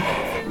then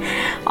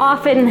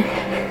often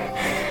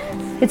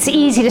it's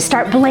easy to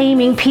start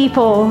blaming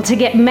people, to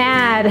get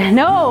mad.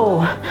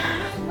 No.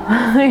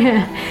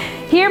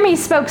 Hear me,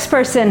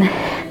 spokesperson.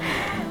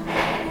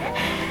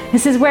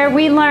 This is where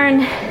we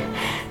learn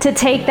to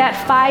take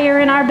that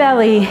fire in our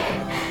belly.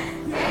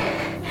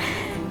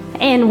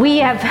 And we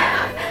have,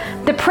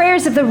 the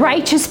prayers of the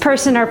righteous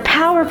person are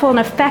powerful and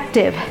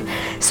effective.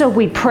 So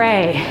we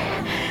pray.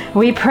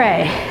 We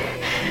pray.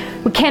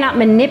 We cannot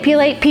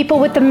manipulate people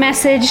with the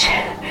message.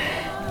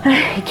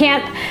 You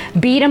can't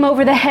beat them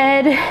over the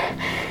head.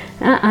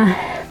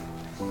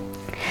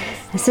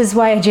 This is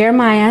why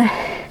Jeremiah,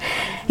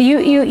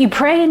 you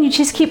pray and you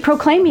just keep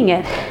proclaiming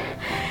it.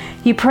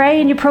 You pray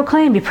and you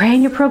proclaim, you pray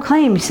and you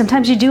proclaim.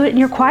 Sometimes you do it in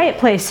your quiet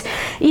place.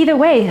 Either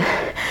way,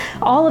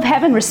 all of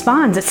heaven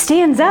responds. It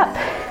stands up.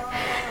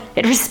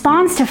 It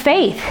responds to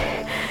faith.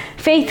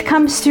 Faith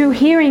comes through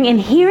hearing,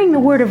 and hearing the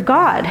word of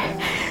God.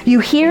 You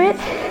hear it,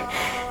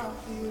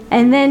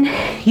 and then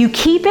you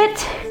keep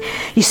it,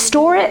 you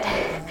store it,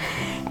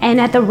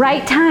 and at the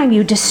right time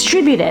you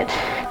distribute it.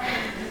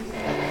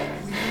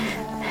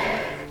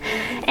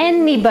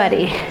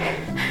 anybody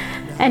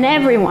and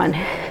everyone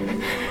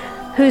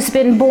who's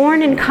been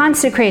born and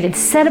consecrated,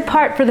 set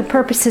apart for the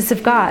purposes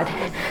of God,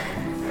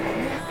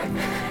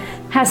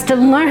 has to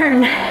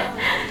learn,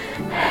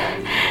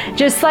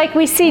 just like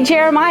we see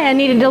Jeremiah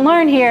needed to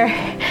learn here,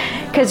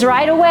 because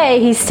right away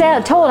he's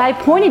told, I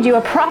appointed you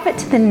a prophet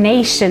to the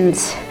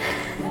nations.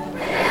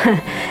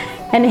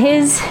 And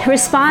his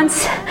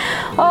response,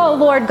 oh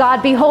Lord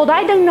God, behold,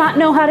 I do not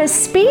know how to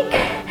speak,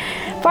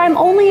 for I'm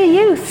only a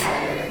youth.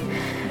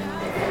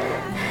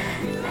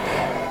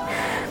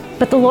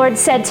 But the Lord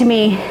said to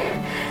me,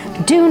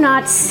 do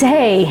not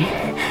say,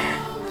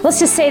 let's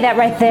just say that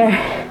right there.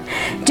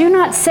 Do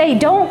not say,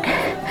 don't,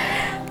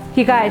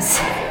 you guys,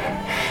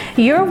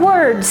 your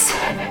words,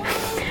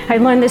 I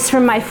learned this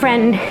from my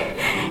friend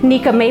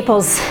Nika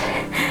Maples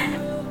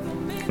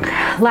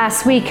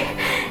last week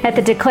at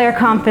the Declare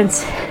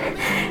conference.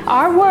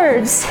 Our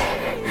words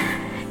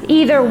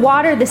either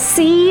water the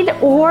seed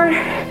or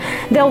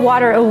they'll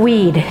water a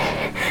weed,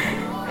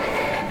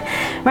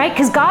 right?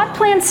 Because God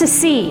plants a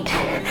seed.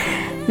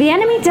 The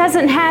enemy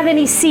doesn't have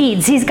any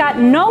seeds. He's got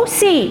no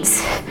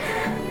seeds.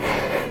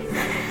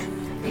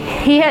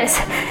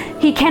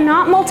 He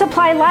cannot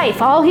multiply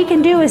life. All he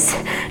can do is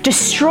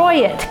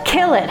destroy it,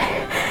 kill it,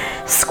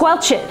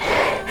 squelch it,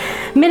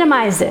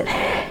 minimize it.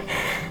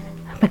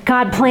 But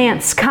God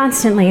plants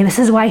constantly, and this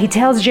is why he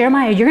tells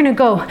Jeremiah, you're going to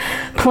go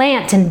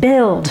plant and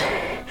build.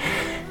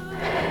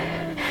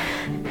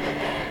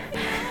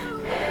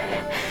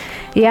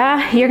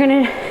 Yeah, you're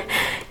going to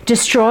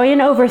destroy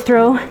and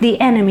overthrow the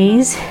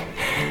enemies,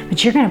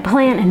 but you're going to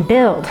plant and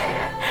build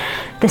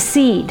the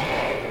seed.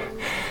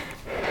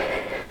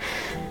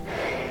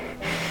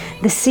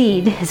 The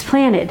seed is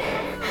planted.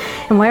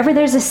 And wherever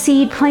there's a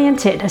seed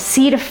planted, a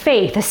seed of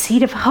faith, a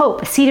seed of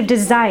hope, a seed of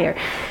desire,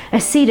 a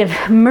seed of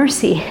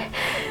mercy,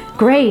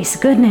 grace,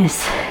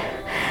 goodness,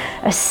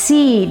 a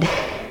seed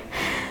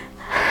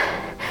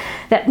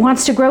that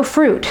wants to grow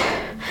fruit,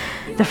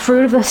 the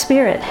fruit of the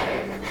Spirit.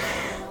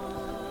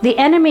 The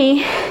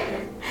enemy,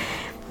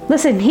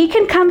 listen, he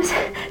can come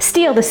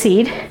steal the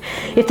seed.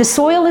 If the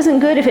soil isn't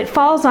good, if it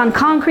falls on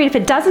concrete, if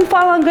it doesn't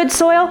fall on good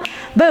soil,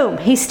 boom,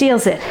 he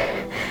steals it.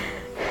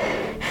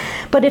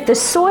 But if the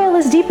soil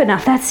is deep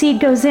enough, that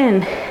seed goes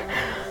in.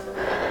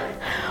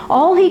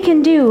 All he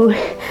can do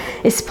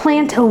is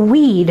plant a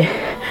weed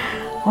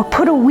or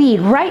put a weed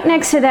right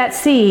next to that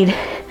seed,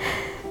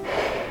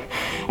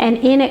 and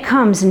in it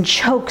comes and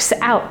chokes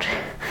out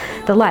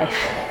the life.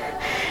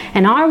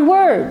 And our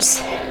words,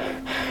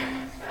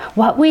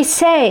 what we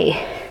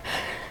say,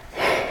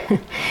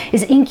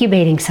 is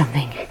incubating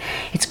something.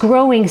 It's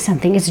growing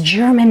something. It's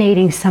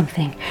germinating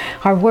something.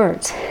 Our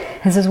words.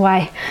 This is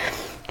why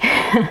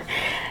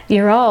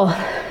you're all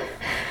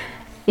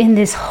in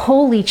this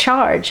holy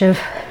charge of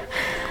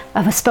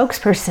a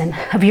spokesperson,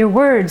 of your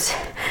words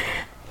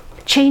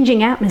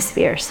changing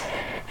atmospheres.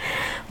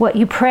 What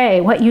you pray,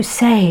 what you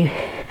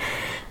say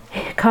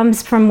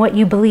comes from what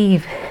you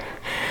believe.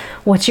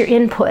 What's your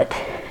input?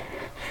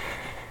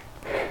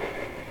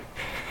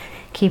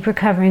 Keep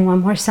recovering. One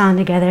more song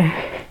together.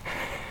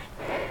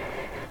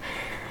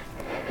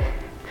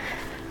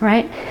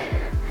 Right?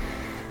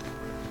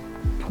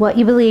 What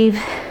you believe,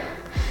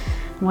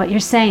 what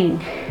you're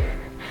saying.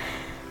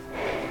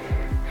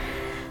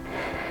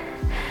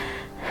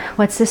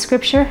 What's the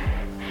scripture?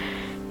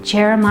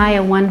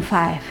 Jeremiah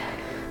 1:5.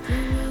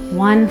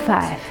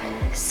 1:5.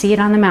 See it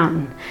on the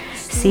mountain.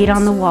 See it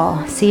on the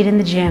wall. See it in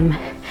the gym.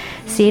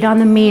 See it on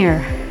the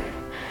mirror.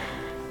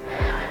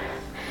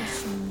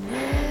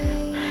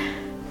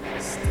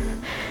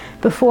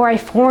 Before I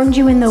formed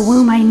you in the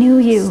womb, I knew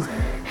you.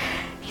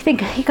 You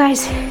think, you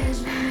guys,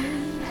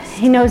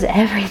 he knows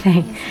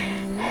everything.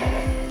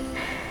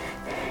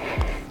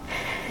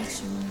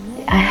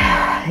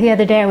 The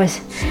other day I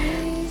was,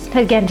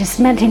 again, just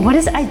meditating. What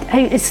is,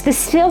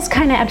 this feels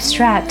kind of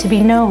abstract, to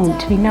be known,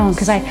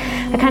 because I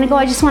kind of go,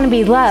 I just want to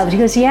be loved. He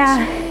goes,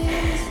 yeah,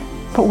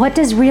 but what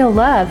does real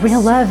love?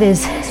 Real love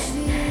is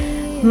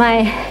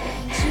my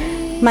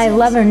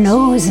lover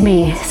knows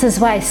me. This is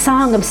why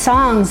Song of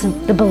Songs,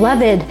 the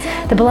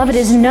beloved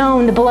is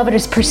known, the beloved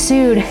is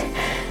pursued.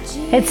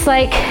 It's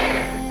like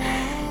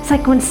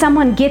when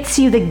someone gets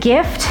you the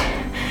gift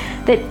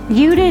that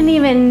you didn't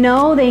even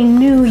know they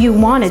knew you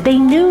wanted. They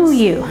knew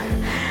you.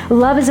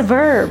 Love is a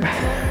verb.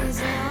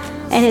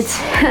 And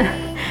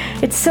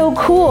it's so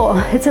cool.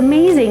 It's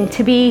amazing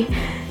to be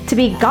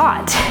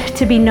got,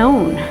 to be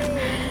known.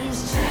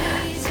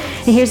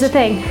 And here's the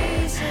thing.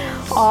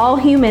 All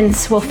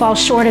humans will fall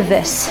short of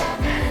this.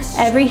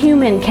 Every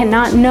human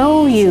cannot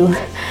know you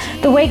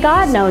the way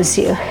God knows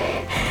you.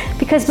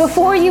 Because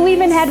before you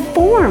even had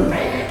form,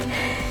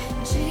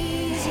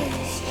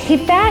 he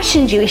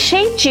fashioned you, he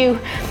shaped you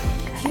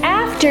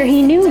after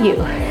he knew you.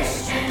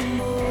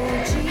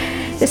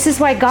 This is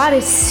why God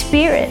is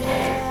spirit.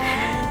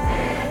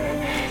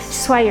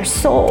 This is why your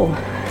soul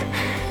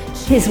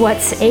is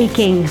what's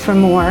aching for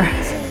more.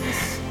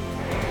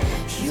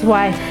 This is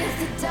why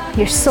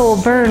your soul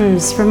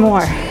burns for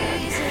more.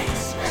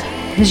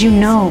 Because you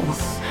know,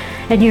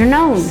 and you're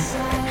known.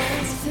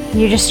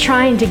 You're just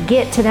trying to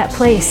get to that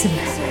place of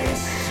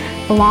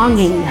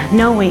belonging,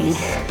 knowing.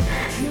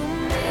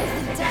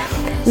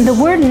 The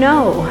word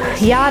know,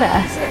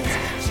 yada,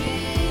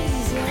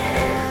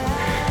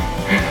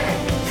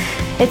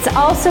 it's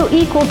also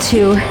equal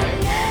to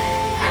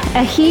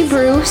a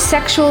Hebrew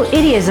sexual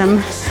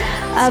idiom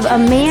of a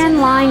man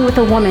lying with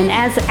a woman,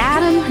 as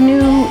Adam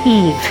knew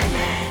Eve.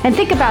 And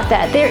think about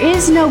that. There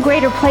is no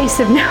greater place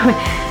of knowing.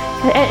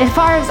 As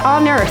far as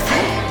on earth,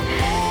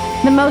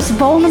 the most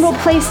vulnerable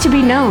place to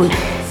be known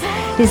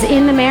is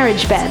in the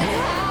marriage bed.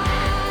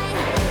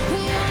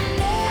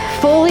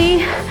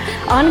 Fully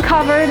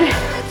uncovered,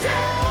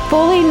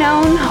 fully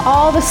known,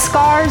 all the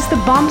scars, the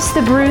bumps,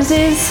 the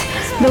bruises,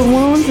 the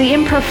wounds, the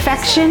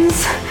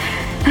imperfections,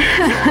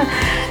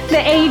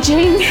 the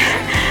aging,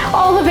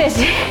 all of it.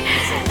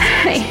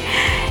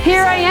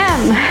 Here I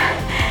am.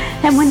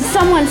 And when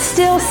someone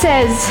still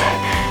says,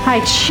 I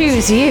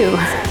choose you,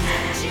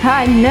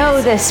 I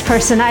know this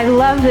person, I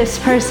love this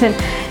person,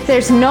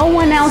 there's no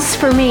one else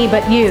for me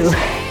but you.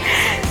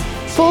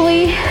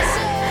 Fully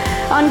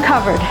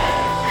uncovered.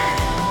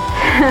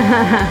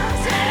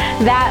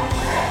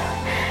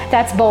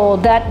 That's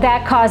bold.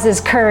 That causes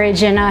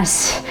courage in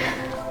us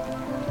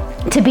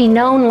to be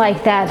known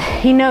like that.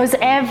 He knows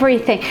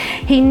everything.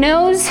 He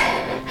knows.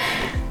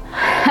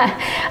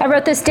 I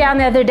wrote this down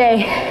the other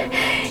day.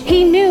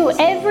 He knew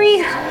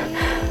every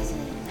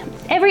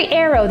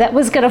arrow that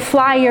was going to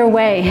fly your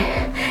way,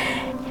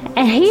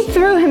 and he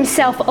threw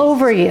himself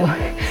over you.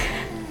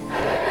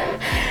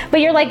 But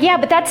you're like, yeah,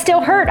 but that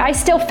still hurt. I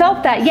still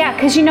felt that. Yeah,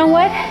 because you know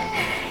what?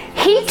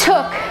 He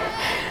took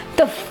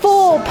the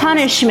full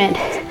punishment,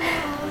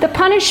 the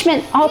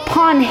punishment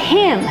upon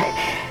him.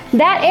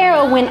 That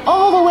arrow went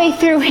all the way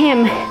through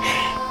him,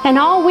 and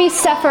all we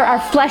suffer are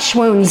flesh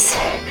wounds.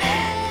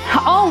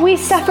 All we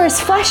suffer is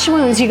flesh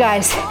wounds, you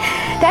guys.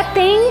 That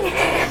thing,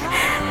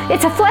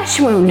 it's a flesh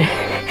wound.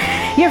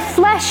 Your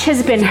flesh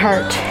has been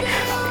hurt.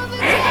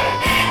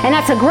 And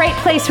that's a great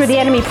place where the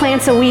enemy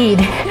plants a weed,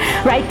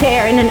 right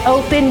there in an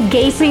open,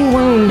 gaping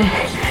wound.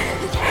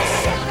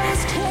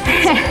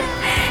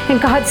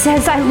 And God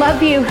says, I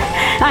love you.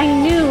 I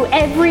knew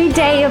every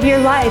day of your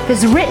life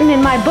is written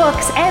in my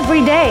books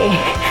every day.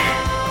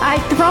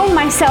 I've thrown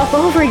myself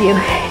over you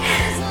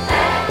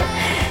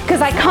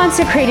because I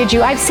consecrated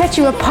you. I've set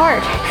you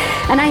apart.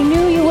 And I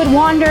knew you would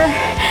wander,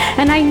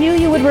 and I knew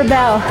you would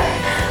rebel,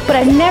 but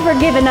I've never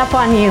given up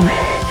on you.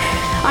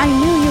 I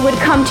knew you would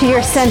come to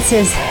your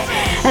senses,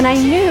 and I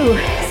knew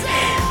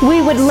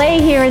we would lay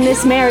here in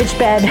this marriage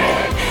bed,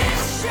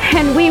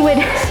 and we would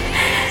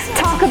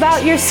talk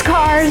about your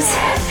scars,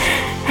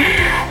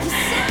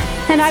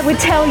 and I would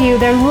tell you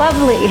they're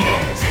lovely.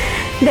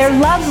 They're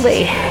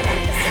lovely.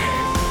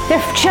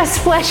 They're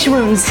just flesh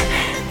wounds,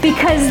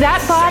 because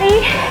that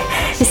body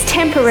is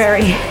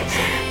temporary.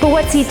 But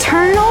what's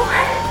eternal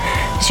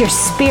is your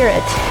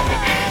spirit,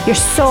 your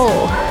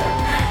soul,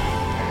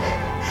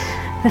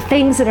 the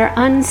things that are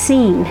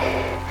unseen.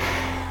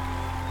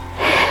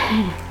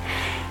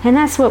 And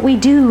that's what we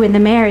do in the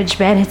marriage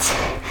bed. It's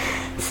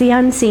the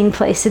unseen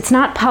place. It's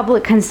not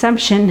public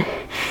consumption.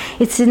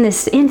 It's in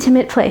this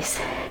intimate place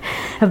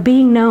of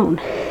being known.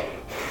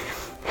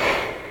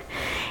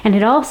 And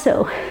it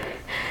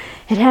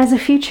has a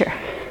future.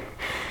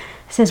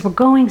 It says we're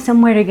going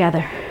somewhere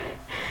together.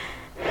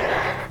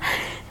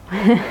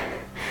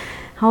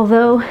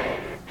 Although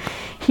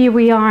here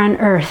we are on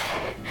earth,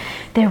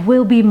 there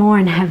will be more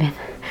in heaven.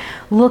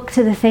 Look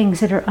to the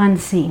things that are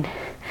unseen.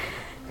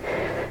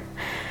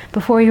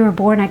 Before you were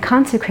born, I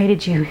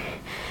consecrated you.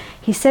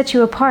 He set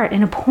you apart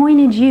and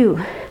appointed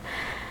you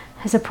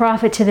as a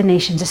prophet to the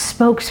nations, a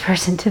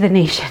spokesperson to the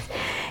nations.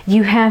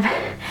 You have,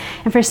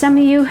 and for some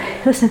of you,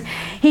 listen,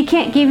 he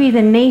can't give you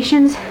the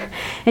nations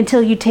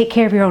until you take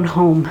care of your own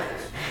home.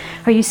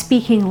 Are you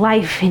speaking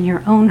life in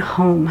your own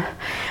home?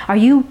 Are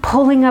you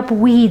pulling up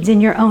weeds in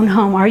your own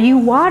home? Are you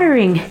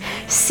watering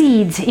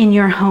seeds in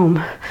your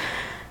home?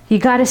 You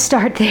got to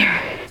start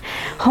there.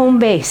 Home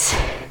base.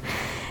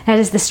 That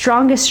is the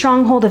strongest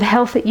stronghold of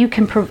health that you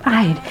can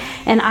provide.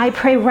 And I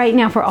pray right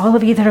now for all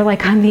of you that are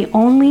like, I'm the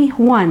only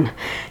one,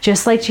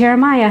 just like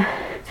Jeremiah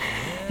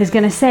is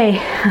going to say,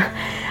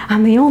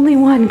 I'm the only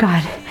one,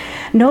 God.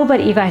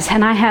 Nobody, you guys.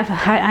 And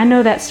I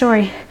know that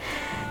story.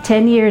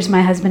 10 years,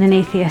 my husband an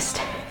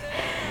atheist.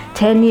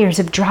 10 years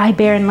of dry,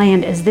 barren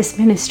land as this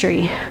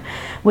ministry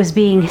was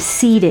being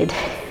seeded.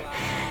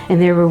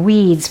 And there were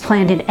weeds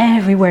planted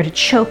everywhere to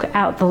choke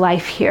out the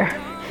life here.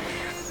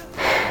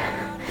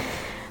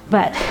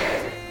 But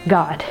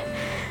God.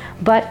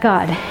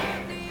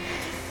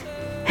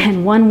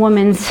 And one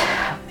woman's,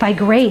 by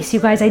grace, you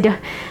guys, I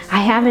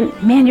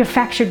haven't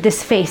manufactured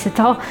this faith. It's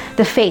all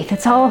the faith.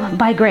 It's all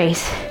by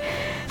grace,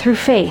 through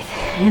faith.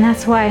 And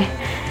that's why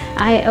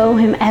I owe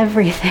him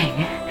everything.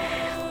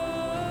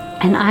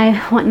 And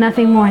I want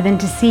nothing more than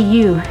to see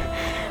you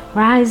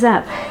rise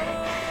up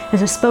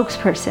as a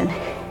spokesperson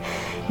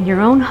in your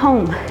own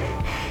home,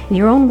 in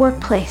your own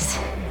workplace,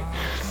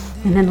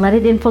 and then let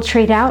it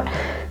infiltrate out.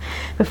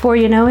 Before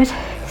you know it,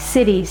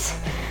 cities,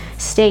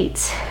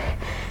 states,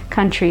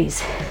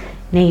 countries,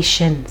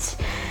 nations.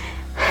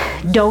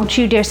 Don't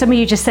you dare. Some of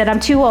you just said, I'm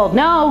too old.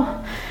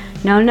 No.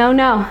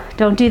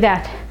 Don't do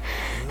that.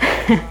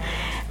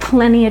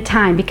 Plenty of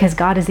time, because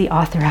God is the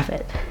author of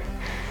it.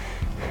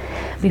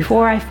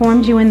 Before I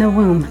formed you in the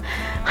womb,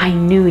 I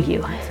knew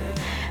you.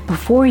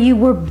 Before you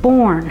were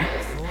born,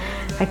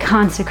 I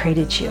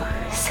consecrated you,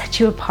 set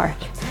you apart,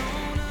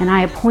 and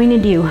I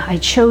appointed you. I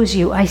chose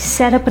you. I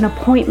set up an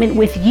appointment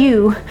with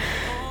you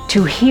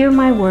to hear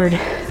my word,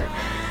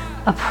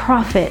 a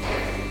prophet,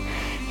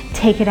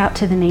 take it out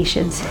to the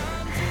nations.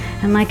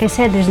 And like I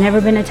said, there's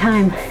never been a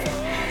time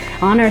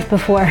on earth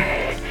before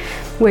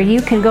where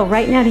you can go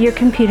right now to your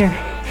computer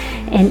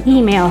and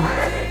email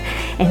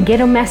and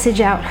get a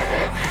message out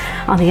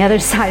on the other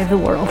side of the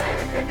world.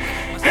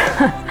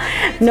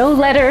 No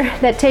letter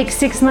that takes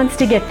 6 months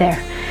to get there.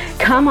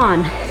 Come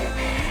on.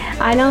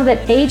 I know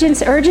that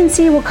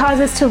urgency will cause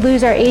us to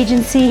lose our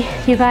agency,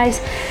 you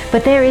guys,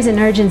 but there is an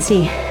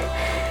urgency.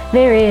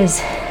 There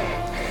is.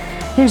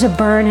 There's a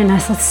burn in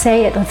us. Let's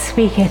say it, let's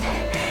speak it,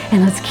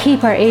 and let's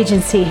keep our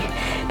agency,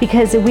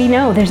 because we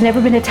know there's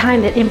never been a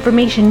time that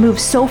information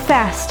moves so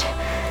fast.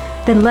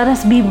 Then let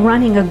us be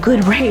running a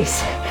good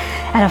race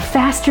at a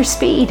faster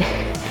speed.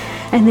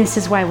 And this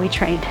is why we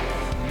trained.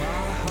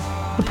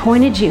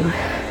 Appointed you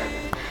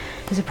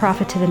as a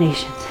prophet to the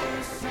nations.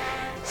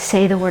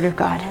 Say the word of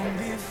God.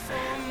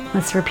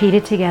 Let's repeat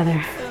it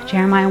together.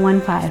 Jeremiah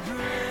 1:5.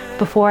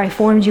 Before I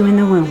formed you in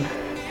the womb,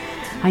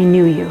 I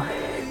knew you.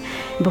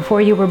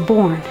 Before you were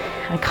born,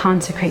 I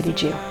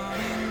consecrated you.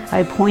 I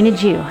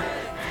appointed you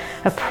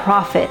a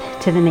prophet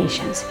to the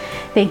nations.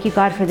 Thank you,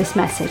 God, for this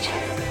message.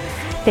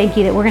 Thank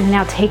you that we're going to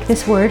now take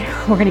this word.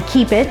 We're going to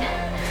keep it.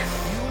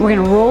 We're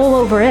going to roll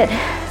over it.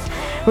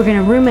 We're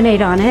going to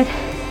ruminate on it.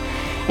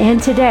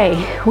 And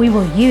today we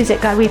will use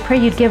it. God, we pray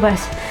you'd give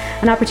us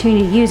an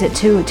opportunity to use it,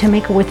 to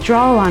make a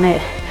withdrawal on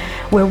it,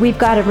 where we've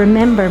got to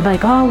remember,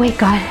 like, oh wait,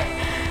 God,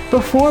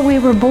 before we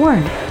were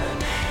born,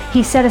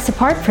 he set us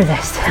apart for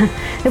this,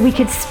 that we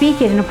could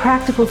speak it in a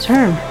practical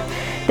term,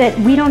 that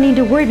we don't need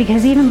to worry,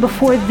 because even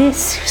before this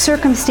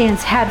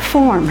circumstance had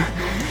form,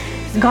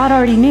 God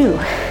already knew.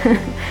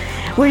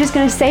 We're just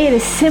going to say it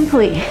as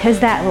simply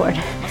as that, Lord,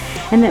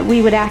 and that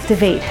we would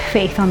activate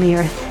faith on the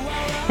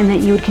earth, and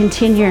that you would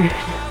continue,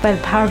 by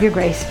the power of your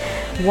grace,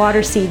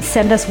 water seeds.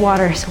 Send us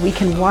water so we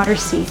can water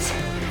seeds.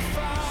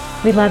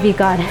 We love you,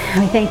 God.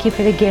 We thank you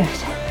for the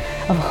gift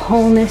of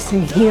wholeness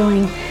and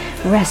healing,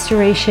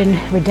 restoration,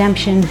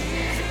 redemption,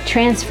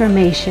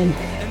 transformation,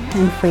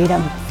 and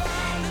freedom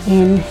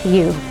in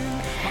you.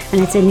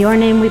 And it's in your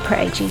name we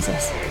pray,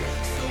 Jesus.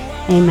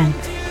 Amen.